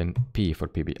 and then P for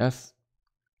PBS.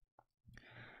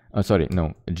 Sorry,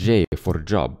 no, J for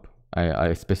job.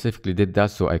 I specifically did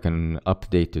that so I can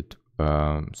update it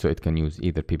so it can use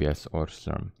either PBS or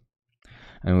Slurm.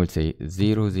 And we'll say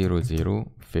 0, 0,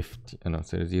 0, 50, no,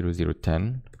 sorry, 0, 0,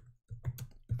 10,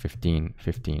 15,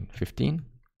 15, 15.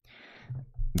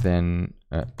 Then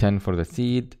 10 for the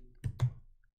seed.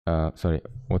 Sorry,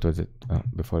 what was it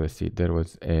before the seed? There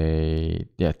was a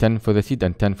 10 for the seed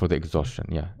and 10 for the exhaustion.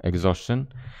 Yeah, exhaustion.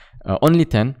 Only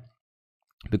 10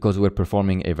 because we're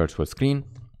performing a virtual screen.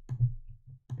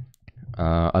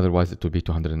 Otherwise, it would be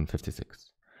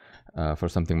 256 for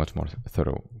something much more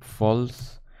thorough.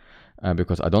 False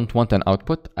because I don't want an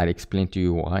output. I'll explain to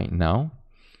you why now.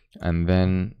 And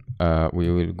then we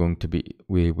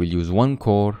will use 1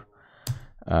 core.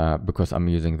 Because I'm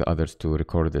using the others to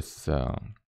record this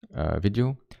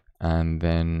video. And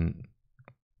then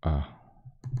again,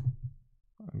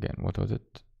 what was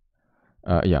it?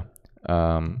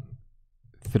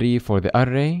 3 for the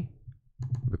array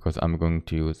because I'm going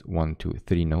to use 1, 2,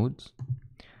 3 nodes.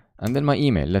 And then my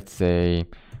email, let's say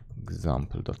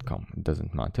example.com. It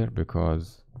doesn't matter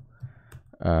because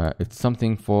it's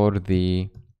something for the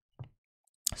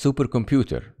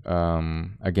supercomputer.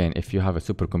 Again, if you have a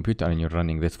supercomputer and you're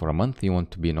running this for a month, you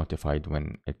want to be notified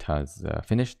when it has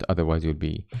finished. Otherwise, you'll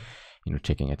be,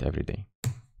 checking it every day.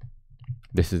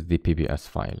 This is the PBS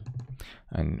file,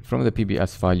 and from the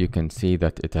PBS file, you can see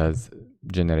that it has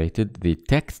generated the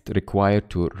text required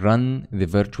to run the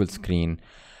virtual screen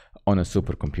on a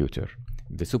supercomputer.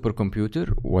 The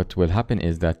supercomputer, what will happen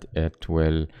is that it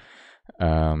will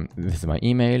this is my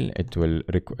email. It will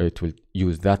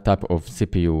use that type of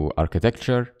CPU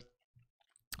architecture.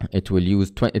 it will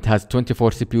use it has 24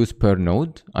 CPUs per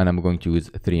node, and I'm going to use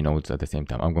 3 nodes at the same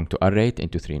time. I'm going to array it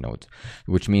into 3 nodes,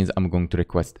 which means I'm going to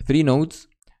request 3 nodes,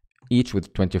 each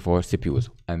with 24 CPUs.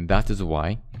 And that is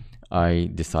why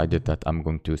I decided that I'm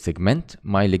going to segment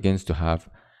my ligands to have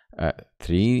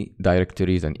 3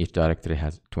 directories, and each directory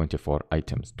has 24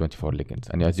 items, 24 ligands.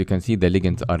 And as you can see, the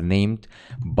ligands are named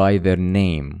by their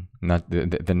name,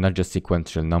 they're not just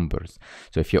sequential numbers.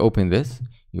 So if you open this,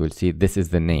 you will see this is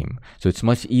the name. So it's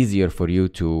much easier for you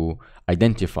to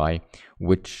identify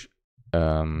which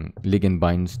ligand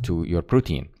binds to your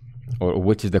protein, or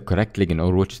which is the correct ligand,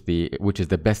 or which is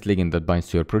the best ligand that binds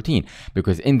to your protein,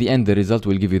 because in the end the result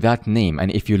will give you that name.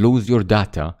 And if you lose your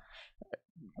data,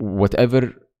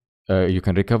 whatever you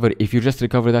can recover, if you just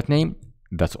recover that name,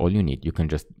 that's all you need. You can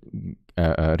just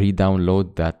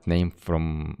re-download that name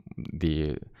from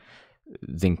the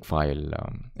zinc file,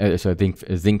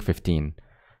 zinc 15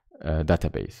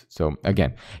 database. So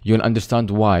again, you'll understand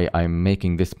why I'm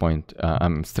making this point,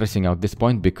 I'm stressing out this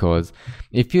point, because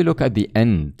if you look at the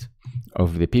end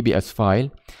of the PBS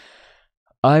file,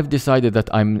 I've decided that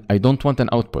I don't want an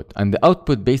output, and the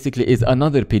output basically is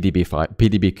another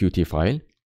pdbqt file,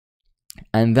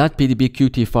 and that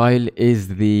pdbqt file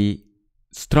is the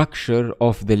structure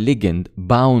of the ligand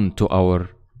bound to our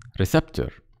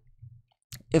receptor.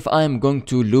 If I'm going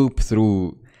to loop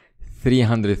through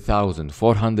 300,000,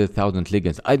 400,000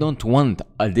 ligands, I don't want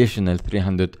additional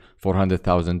 300,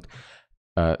 400,000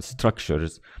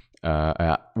 structures,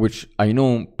 which I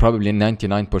know probably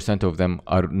 99% of them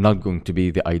are not going to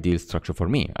be the ideal structure for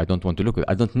me. I don't want to look at,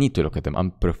 I don't need to look at them.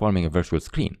 I'm performing a virtual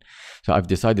screen. So I've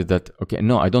decided that, okay,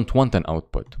 no, I don't want an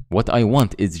output. What I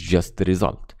want is just the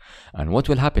result. And what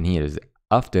will happen here is,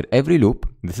 after every loop,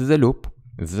 this is a loop,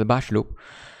 this is a bash loop,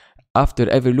 after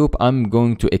every loop, I'm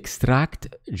going to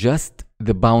extract just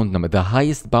the bound number, the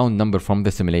highest bound number from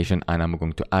the simulation, and I'm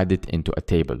going to add it into a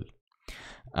table.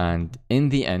 And in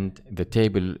the end, the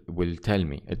table will tell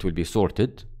me, it will be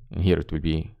sorted. Here it will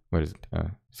be, where is it?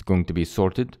 It's going to be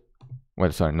sorted.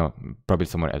 Well, sorry, no, probably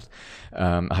somewhere else.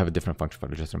 I have a different function for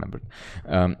it, I just remembered.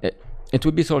 It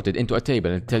will be sorted into a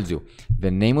table, and it tells you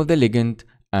the name of the ligand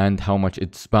and how much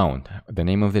it's bound, the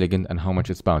name of the ligand and how much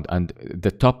it's bound, and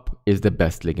the top is the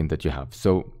best ligand that you have.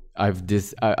 So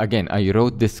again, I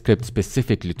wrote this script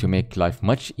specifically to make life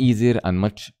much easier and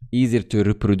much easier to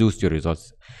reproduce your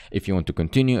results. If you want to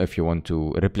continue, if you want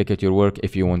to replicate your work,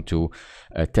 if you want to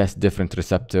test different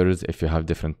receptors, if you have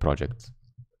different projects.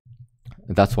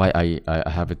 That's why I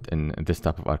have it in this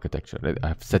type of architecture. I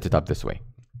have set it up this way.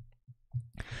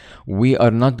 We are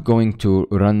not going to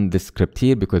run this script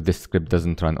here because this script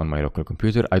doesn't run on my local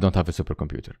computer. I don't have a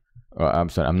supercomputer. I'm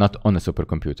sorry, I'm not on a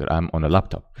supercomputer. I'm on a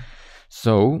laptop.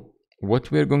 So what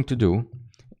we're going to do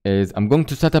is I'm going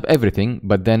to set up everything,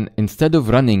 but then instead of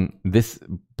running this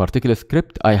particular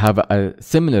script, I have a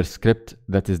similar script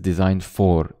that is designed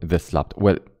for this laptop.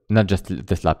 Well, not just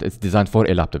this laptop, it's designed for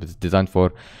a laptop. It's designed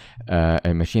for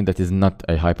a machine that is not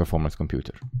a high performance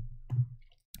computer.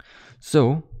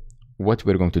 So what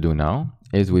we're going to do now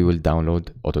is we will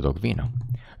download AutoDock Vina.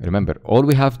 Remember, all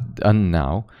we have done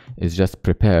now is just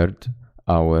prepared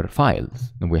our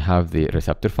files. We have the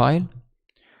receptor file.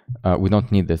 We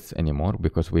don't need this anymore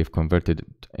because we've converted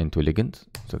it into ligands.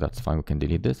 So that's fine, we can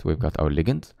delete this. We've got our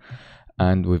ligands,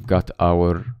 and we've got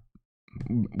our,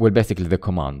 well, basically the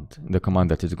command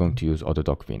that is going to use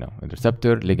AutoDock Vina, the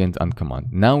receptor, ligands, and command.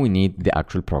 Now we need the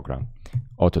actual program,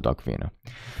 AutoDock Vina.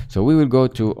 So we will go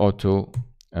to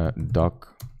AutoDock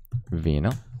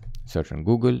Vina, search on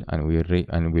Google, and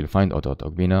we'll find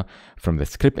AutoDock Vina from the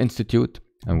Script Institute,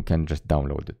 and we can just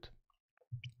download it.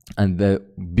 And the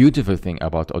beautiful thing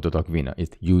about AutoDock Vina is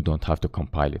you don't have to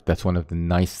compile it. That's one of the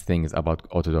nice things about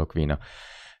AutoDock Vina.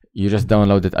 You just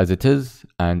download it as it is,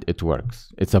 and it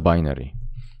works. It's a binary.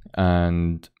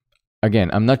 And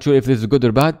again, I'm not sure if this is good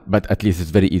or bad, but at least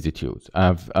it's very easy to use.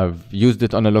 I've used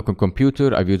it on a local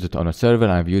computer, I've used it on a server,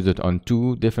 I've used it on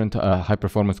 2 different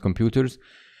high-performance computers.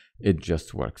 It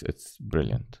just works. It's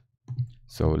brilliant.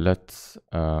 So let's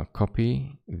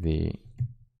copy the.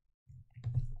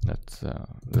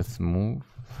 Let's move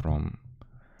from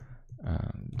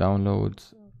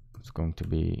downloads. It's going to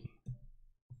be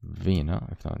Vina,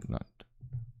 if not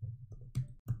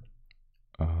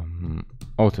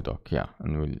AutoDock, yeah,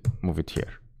 and we'll move it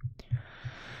here.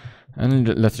 And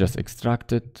let's just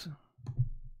extract it.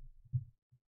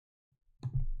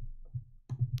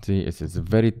 See, it's a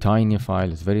very tiny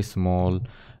file, it's very small,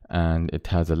 and it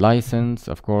has a license.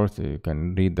 Of course, you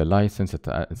can read the license.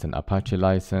 It's an Apache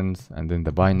license, and then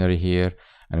the binary here.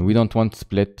 And we don't want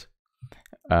split.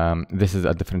 This is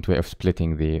a different way of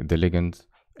splitting the ligands.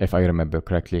 If I remember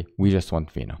correctly, we just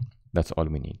want Vina. That's all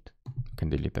we need. You can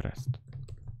delete the rest.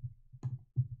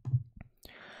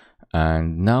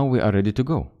 And now we are ready to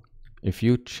go. If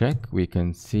you check, we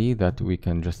can see that we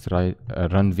can just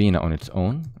run Vina on its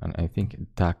own, and I think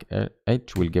attack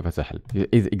H will give us a help.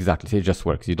 Exactly, so it just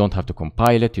works. You don't have to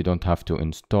compile it, you don't have to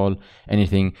install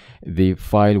anything. The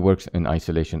file works in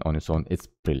isolation on its own. It's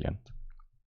brilliant.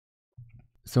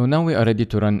 So now we are ready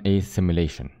to run a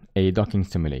simulation, a docking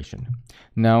simulation.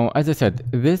 Now, as I said,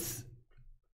 this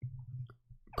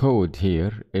code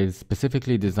here is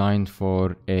specifically designed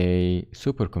for a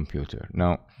supercomputer.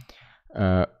 Now,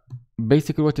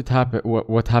 basically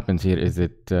what happens here is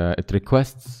it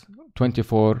requests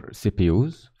 24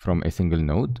 CPUs from a single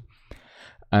node,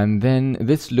 and then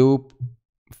this loop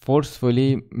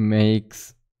forcefully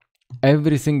makes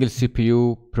every single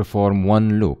CPU perform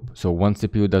one loop. So one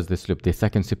CPU does this loop, the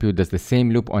second CPU does the same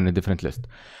loop on a different list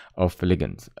of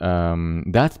ligands.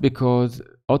 That's because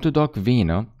AutoDock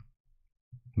Vina,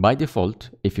 by default,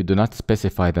 if you do not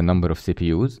specify the number of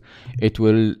CPUs, it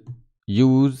will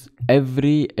use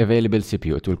every available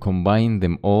CPU. It will combine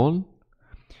them all.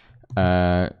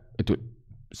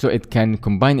 So it can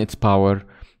combine its power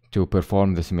to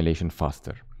perform the simulation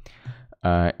faster.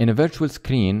 In a virtual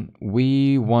screen,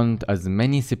 we want as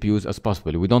many CPUs as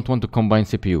possible. We don't want to combine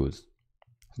CPUs.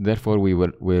 Therefore, we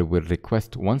will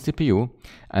request one CPU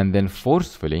and then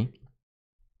forcefully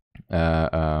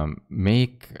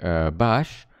make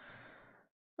bash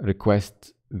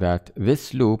request that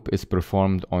this loop is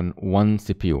performed on one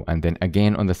CPU, and then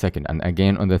again on the second, and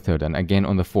again on the third, and again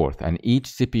on the fourth, and each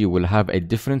CPU will have a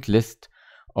different list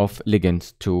of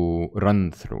ligands to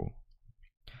run through.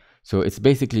 So it's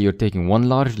basically you're taking one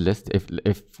large list. If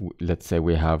let's say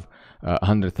we have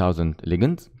 100,000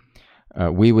 ligands,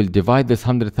 we will divide this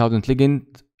 100,000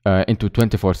 ligand into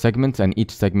 24 segments, and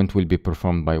each segment will be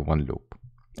performed by one loop.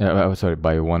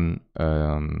 By one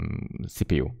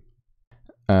CPU.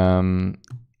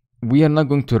 We are not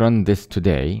going to run this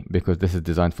today because this is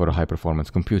designed for a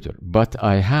high-performance computer. But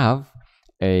I have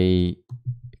a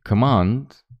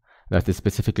command that is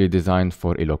specifically designed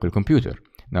for a local computer.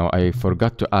 Now, I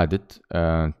forgot to add it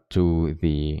to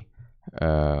the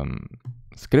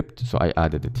script, so I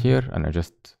added it here, and I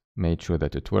just made sure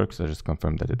that it works. I just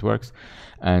confirmed that it works.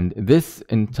 And this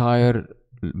entire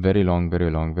very long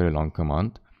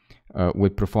command will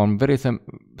perform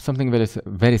something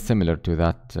very similar to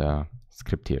that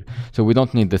script here. So we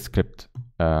don't need the script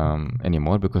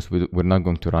anymore because we're not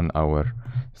going to run our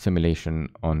simulation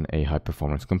on a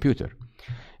high-performance computer.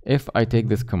 If I take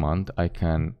this command, I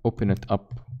can open it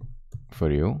up for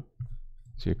you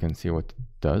so you can see what it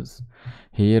does.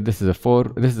 Here, this is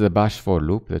a bash for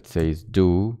loop that says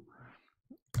do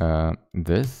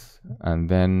this, and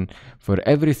then for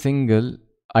every single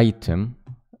item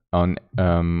on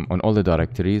all the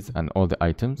directories and all the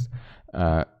items,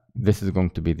 this is going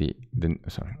to be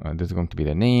this is going to be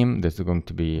the name. This is going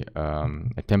to be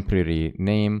a temporary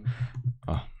name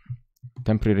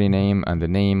and the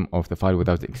name of the file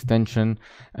without the extension,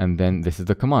 and then this is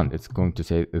the command. It's going to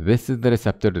say this is the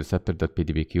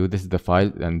receptor.pdbqt, this is the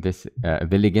file, and this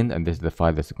the ligand, and this is the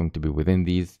file that's going to be within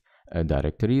these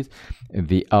directories.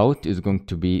 The out is going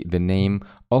to be the name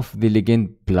of the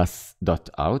ligand plus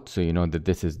 .out, so you know that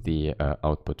this is the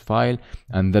output file.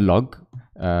 And the log,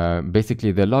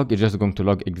 basically the log is just going to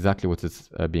log exactly what is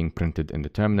being printed in the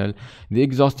terminal. The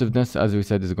exhaustiveness, as we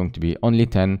said, is going to be only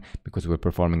 10 because we're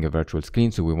performing a virtual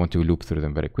screen, so we want to loop through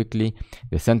them very quickly.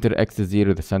 The center X is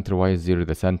 0, the center Y is 0,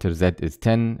 the center Z is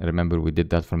 10. Remember, we did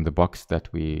that from the box that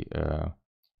we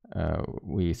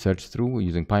searched through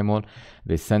using PyMol.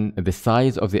 The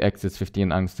size of the X is 15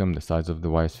 angstrom, the size of the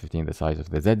Y is 15, the size of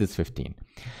the Z is 15.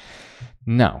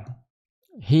 Now,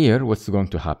 here what's going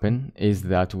to happen is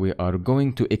that we are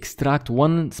going to extract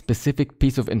one specific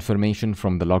piece of information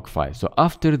from the log file. So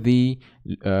after the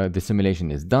simulation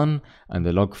is done and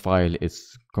the log file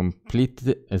is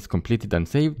completed and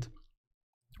saved,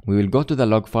 we will go to the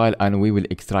log file and we will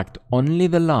extract only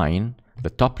the line, the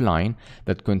top line,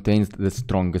 that contains the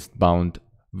strongest bound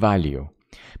value.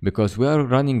 Because we are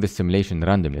running the simulation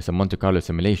randomly, it's a Monte Carlo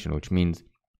simulation, which means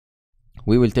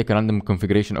we will take a random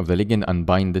configuration of the ligand and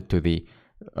bind it to the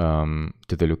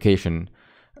location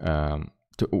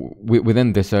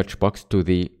within the search box to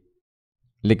the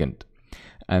ligand,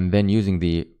 and then using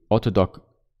the AutoDock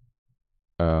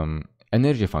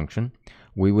energy function,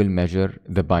 we will measure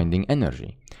the binding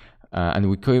energy. And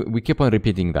we keep on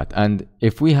repeating that. And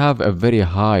if we have a very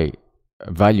high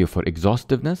value for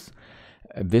exhaustiveness,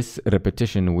 this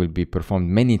repetition will be performed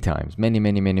many times, many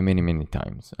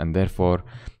times, and therefore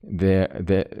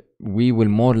we will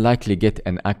more likely get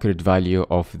an accurate value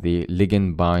of the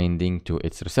ligand binding to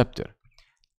its receptor.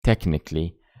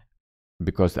 technically,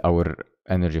 because our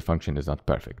energy function is not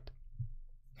perfect.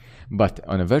 But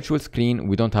on a virtual screen,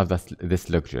 we don't have this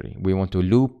luxury. We want to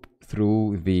loop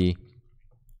through the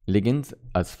ligands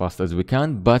as fast as we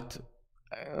can, but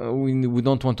we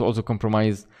don't want to also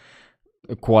compromise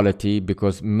quality,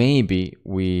 because maybe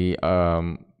we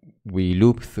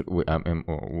loop through,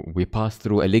 we pass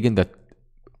through a ligand that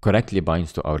correctly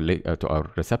binds to our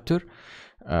receptor,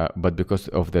 but because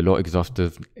of the low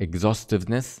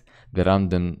exhaustiveness, the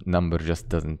random number just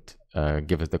doesn't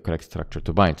give us the correct structure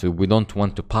to bind. So we don't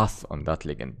want to pass on that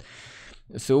ligand.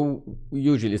 So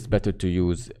usually it's better to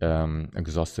use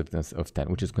exhaustiveness of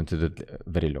 10, which is considered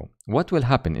very low. What will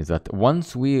happen is that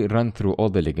once we run through all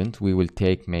the ligands, we will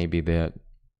take maybe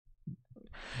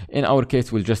in our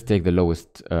case, we'll just take the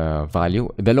lowest value.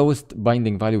 The lowest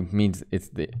binding value means it's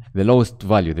the lowest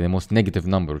value, the most negative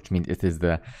number, which means it is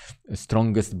the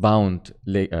strongest bound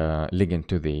ligand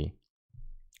to the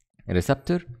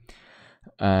receptor.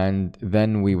 And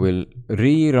then we will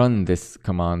rerun this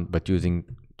command, but using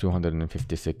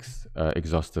 256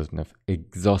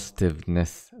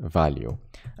 exhaustiveness value.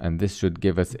 And this should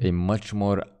give us a much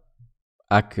more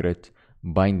accurate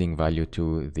binding value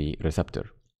to the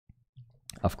receptor.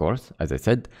 Of course, as I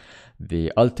said,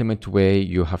 the ultimate way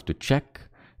you have to check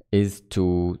is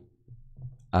to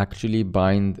actually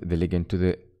bind the ligand to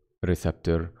the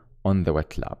receptor on the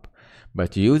wet lab.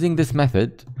 But using this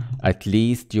method, at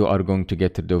least you are going to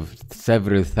get rid of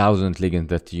several thousand ligands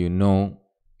that you know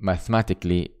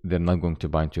mathematically they're not going to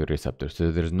bind to your receptor.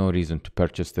 So there's no reason to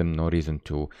purchase them, no reason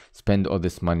to spend all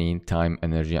this money, time,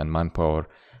 energy, and manpower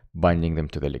binding them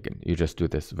to the ligand. You just do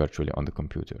this virtually on the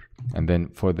computer. And then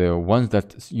for the ones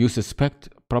that you suspect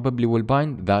probably will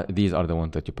bind, these are the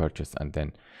ones that you purchase, and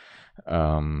then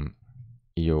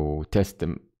you test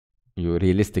them, you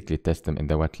realistically test them in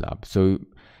the wet lab. So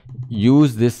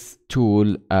use this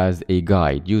tool as a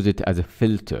guide, use it as a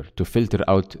filter to filter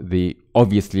out the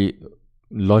obviously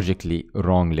logically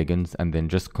wrong ligands, and then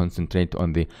just concentrate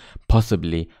on the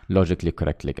possibly logically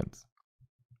correct ligands.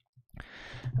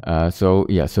 So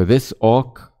this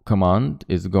awk command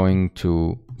is going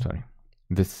to,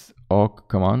 this awk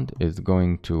command is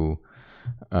going to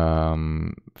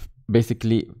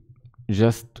basically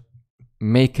just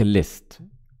make a list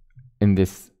in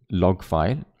this log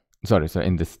file,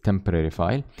 in this temporary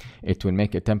file. It will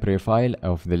make a temporary file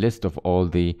of the list of all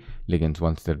the ligands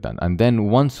once they're done. And then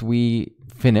once we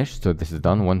finish, so this is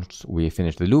done, once we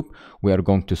finish the loop, we are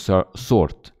going to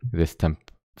sort this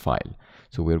temp file.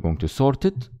 So we're going to sort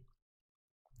it,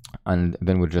 and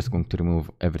then we're just going to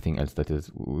remove everything else that is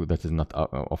not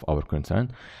of our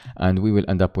concern, and we will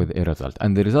end up with a result.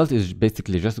 And the result is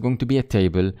basically just going to be a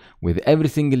table with every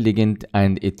single ligand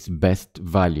and its best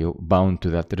value bound to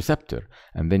that receptor.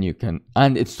 And then you can,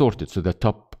 and it's sorted, so the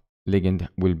top ligand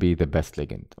will be the best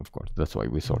ligand, of course. That's why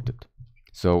we sort it.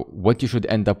 So what you should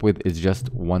end up with is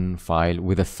just one file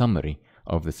with a summary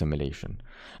of the simulation.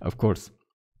 Of course,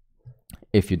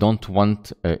 if you don't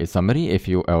want a summary, if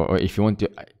you want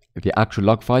the actual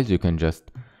log files, you can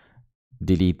just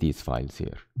delete these files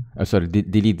here.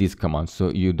 Delete these commands. So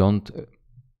you don't.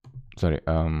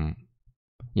 No,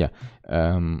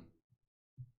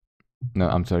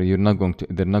 I'm sorry. You're not going to.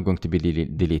 They're not going to be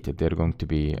deleted. They're going to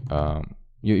be.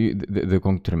 They're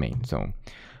going to remain. So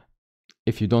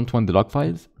if you don't want the log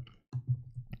files,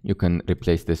 you can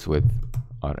replace this with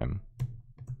rm.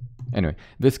 Anyway,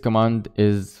 this command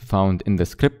is found in the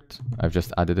script. I've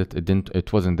just added it.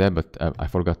 It wasn't there, but I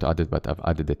forgot to add it, but I've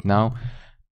added it now.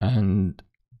 And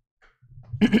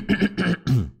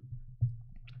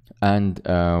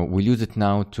we'll use it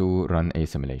now to run a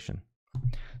simulation.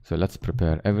 So let's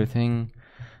prepare everything.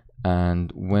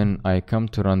 And when I come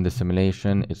to run the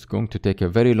simulation, it's going to take a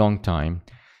very long time.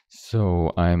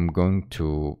 So I'm going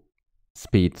to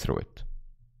speed through it.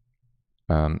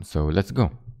 So let's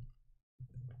go.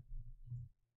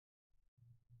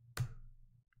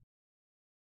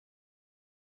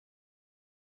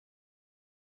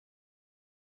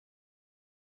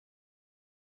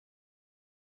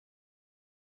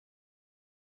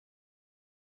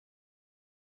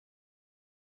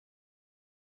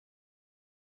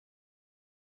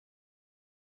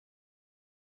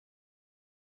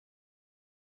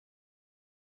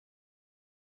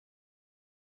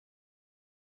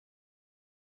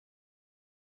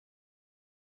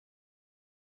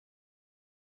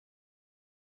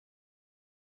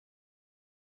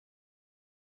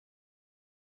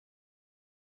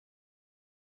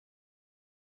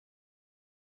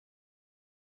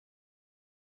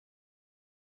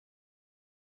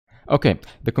 Okay,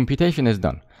 the computation is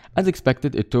done. As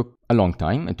expected, it took a long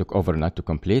time. It took overnight to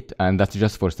complete, and that's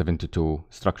just for 72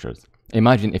 structures.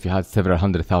 Imagine if you had several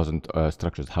 100,000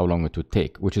 structures, how long it would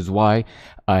take, which is why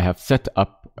I have set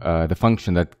up the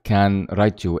function that can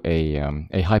write you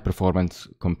a high-performance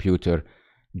computer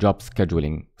job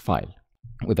scheduling file.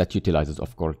 That utilizes,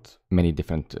 of course, many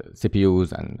different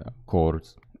CPUs and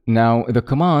cores. Now, the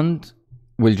command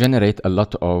will generate a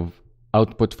lot of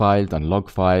output files and log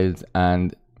files,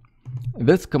 and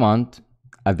this command,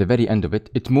 at the very end of it,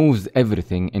 it moves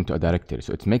everything into a directory.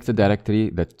 So it makes a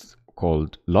directory that's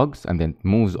called logs, and then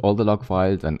moves all the log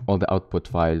files and all the output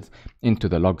files into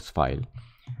the logs file.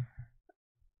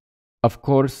 Of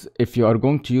course, if you are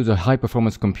going to use a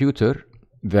high-performance computer,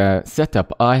 the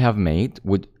setup I have made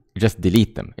would just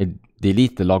delete them. It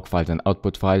deletes the log files and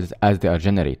output files as they are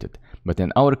generated. But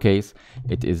in our case,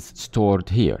 it is stored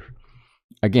here.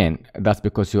 Again, that's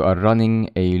because you are running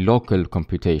a local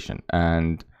computation.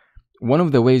 And one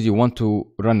of the ways you want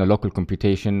to run a local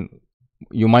computation,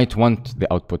 you might want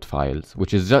the output files,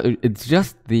 which is it's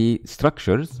just the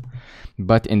structures,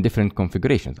 but in different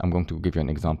configurations. I'm going to give you an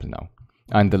example now.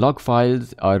 And the log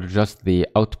files are just the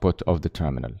output of the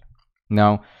terminal.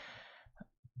 Now,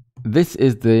 this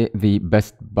is the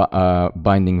best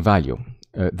binding value,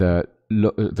 the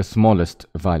smallest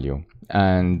value.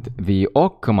 And the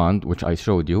awk command, which I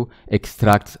showed you,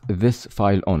 extracts this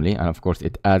file only. And of course,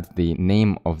 it adds the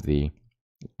name of the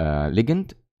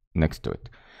ligand next to it.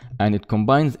 And it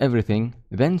combines everything,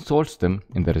 then sorts them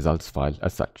in the results file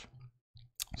as such.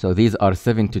 So these are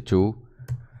 72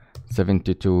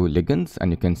 ligands,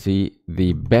 and you can see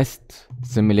the best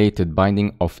simulated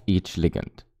binding of each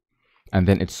ligand. And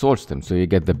then it sorts them, so you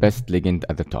get the best ligand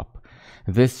at the top.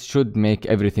 This should make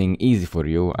everything easy for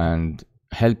you and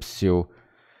helps you.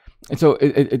 So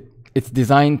it's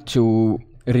designed to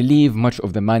relieve much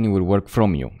of the manual work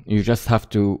from you. You just have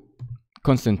to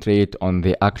concentrate on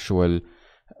the actual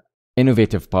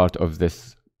innovative part of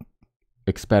this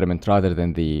experiment rather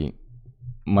than the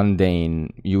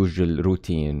mundane, usual,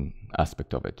 routine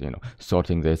aspect of it. You know,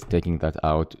 sorting this, taking that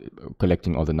out,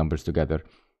 collecting all the numbers together.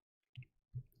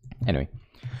 Anyway,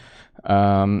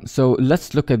 so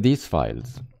let's look at these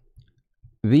files.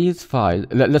 These files,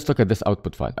 let's look at this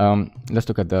output file. Let's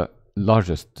look at the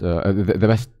largest, the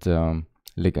best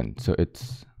ligand. So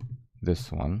it's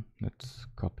this one. Let's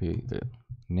copy the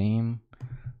name,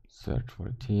 search for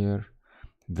it here.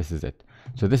 This is it.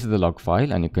 So this is the log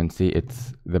file, and you can see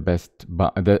it's the best.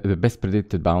 The best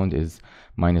predicted bound is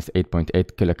minus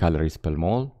 8.8 kilocalories per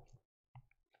mole,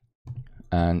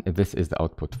 and this is the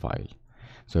output file.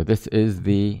 So this is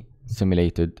the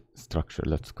simulated structure.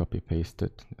 Let's copy paste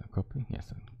it.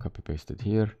 Copy paste it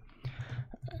here,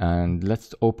 and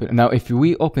let's open. Now, if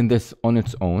we open this on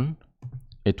its own,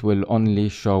 it will only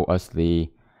show us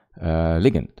the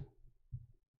ligand.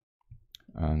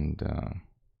 And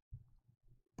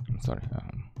I'm sorry,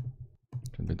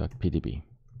 it will be .pdb.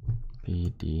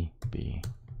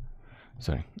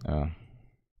 Sorry.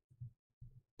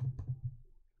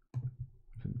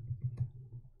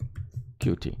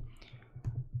 QT.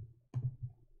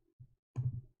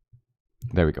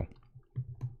 There we go.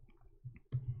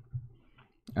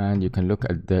 And you can look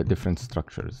at the different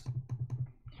structures.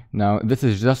 Now, this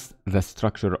is just the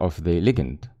structure of the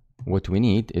ligand. What we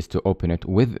need is to open it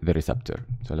with the receptor.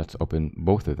 So let's open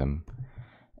both of them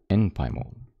in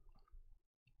PyMol.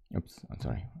 Oops, I'm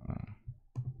sorry.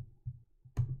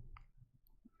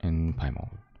 In PyMol.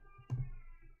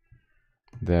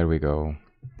 There we go.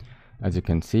 As you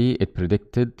can see, it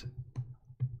predicted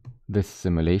this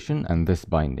simulation and this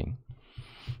binding.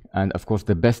 And of course,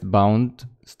 the best bound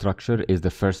structure is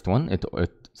the first one. It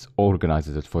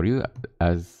organizes it for you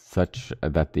as such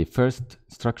that the first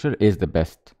structure is the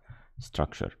best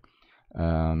structure.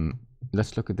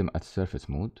 Let's look at them at surface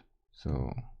mode.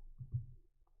 So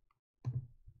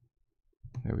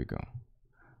there we go.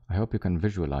 I hope you can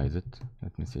visualize it.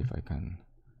 Let me see if I can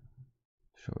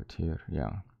show it here.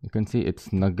 Yeah, you can see it's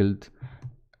snuggled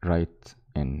right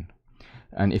in.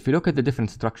 And if you look at the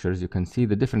different structures, you can see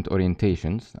the different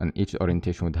orientations, and each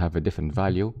orientation would have a different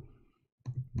value,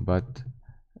 but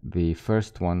the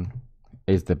first one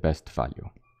is the best value.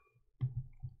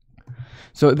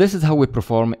 So this is how we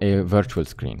perform a virtual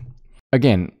screen.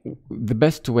 Again, the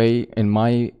best way, in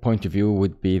my point of view,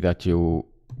 would be that you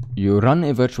run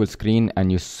a virtual screen and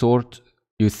you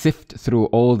sift through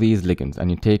all these ligands,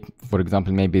 and you take, for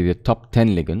example, maybe the top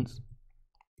 10 ligands,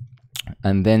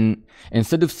 and then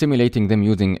instead of simulating them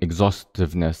using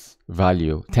exhaustiveness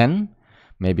value 10,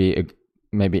 maybe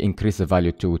increase the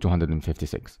value to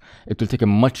 256. It will take a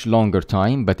much longer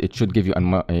time, but it should give you a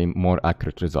more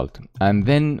accurate result. And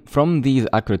then from these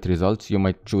accurate results, you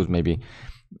might choose maybe,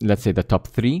 let's say, the top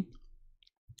 3,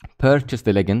 purchase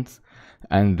the ligands,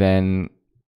 and then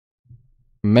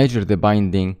measure the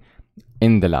binding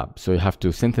in the lab. So you have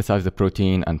to synthesize the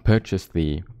protein and purchase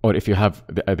or if you have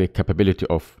the capability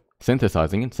of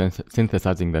synthesizing it,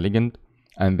 synthesizing the ligand,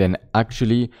 and then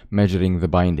actually measuring the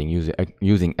binding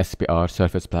using SPR,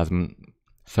 surface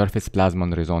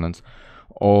plasmon resonance,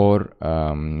 or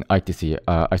ITC,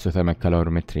 isothermal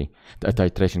calorimetry,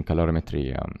 titration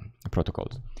calorimetry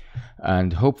protocols.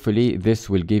 And hopefully this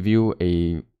will give you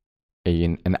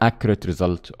an accurate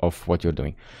result of what you're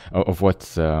doing, of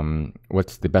what's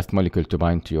the best molecule to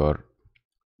bind to your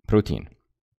protein.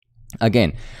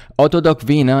 Again, AutoDock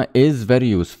Vina is very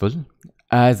useful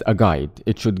as a guide.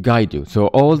 It should guide you. So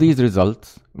all these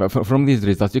results, from these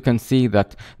results, you can see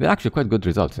that they're actually quite good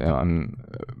results.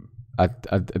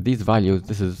 At these values,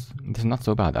 this is not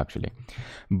so bad actually.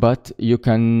 But you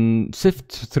can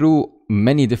sift through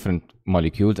many different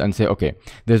molecules and say, okay,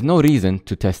 there's no reason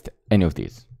to test any of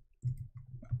these.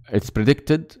 It's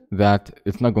predicted that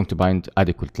it's not going to bind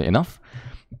adequately enough.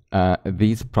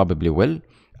 These probably will.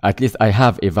 At least I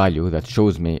have a value that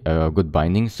shows me a good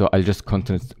binding, so I'll just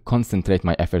concentrate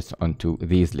my efforts onto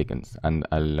these ligands, and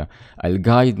I'll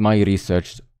guide my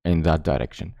research in that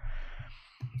direction.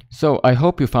 So I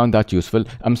hope you found that useful.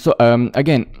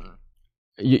 Again,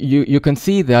 you can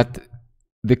see that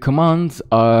the commands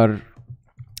they're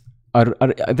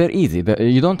easy.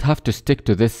 You don't have to stick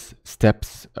to these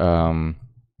steps. You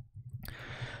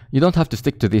don't have to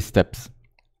stick to these steps.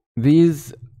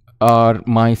 These are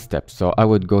my steps, so I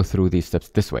would go through these steps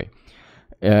this way.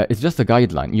 It's just a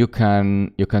guideline. You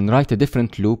can write a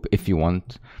different loop if you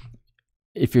want.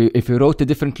 If you wrote a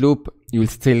different loop, you'll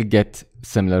still get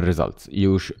similar results.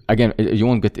 Again, you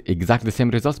won't get exactly the same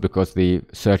results because the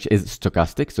search is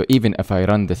stochastic. So even if I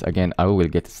run this again, I will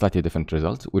get slightly different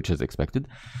results, which is expected.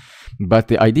 But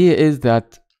the idea is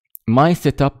that my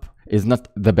setup is not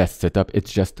the best setup,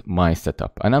 it's just my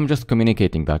setup, and I'm just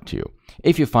communicating that to you.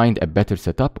 If you find a better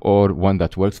setup or one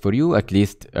that works for you, at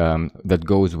least that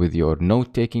goes with your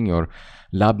note taking, your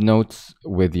lab notes,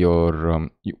 with your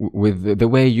with the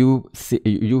way you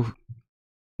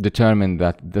determine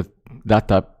that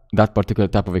particular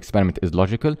type of experiment is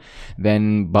logical,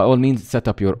 then by all means set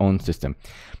up your own system.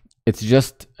 It's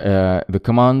just the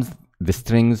commands, the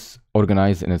strings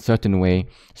organized in a certain way.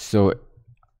 So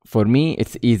for me,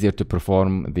 it's easier to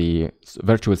perform the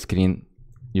virtual screen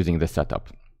using this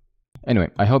setup. Anyway,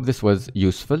 I hope this was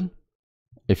useful.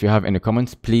 If you have any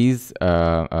comments, please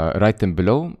write them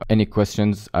below. Any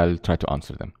questions, I'll try to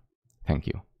answer them. Thank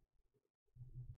you.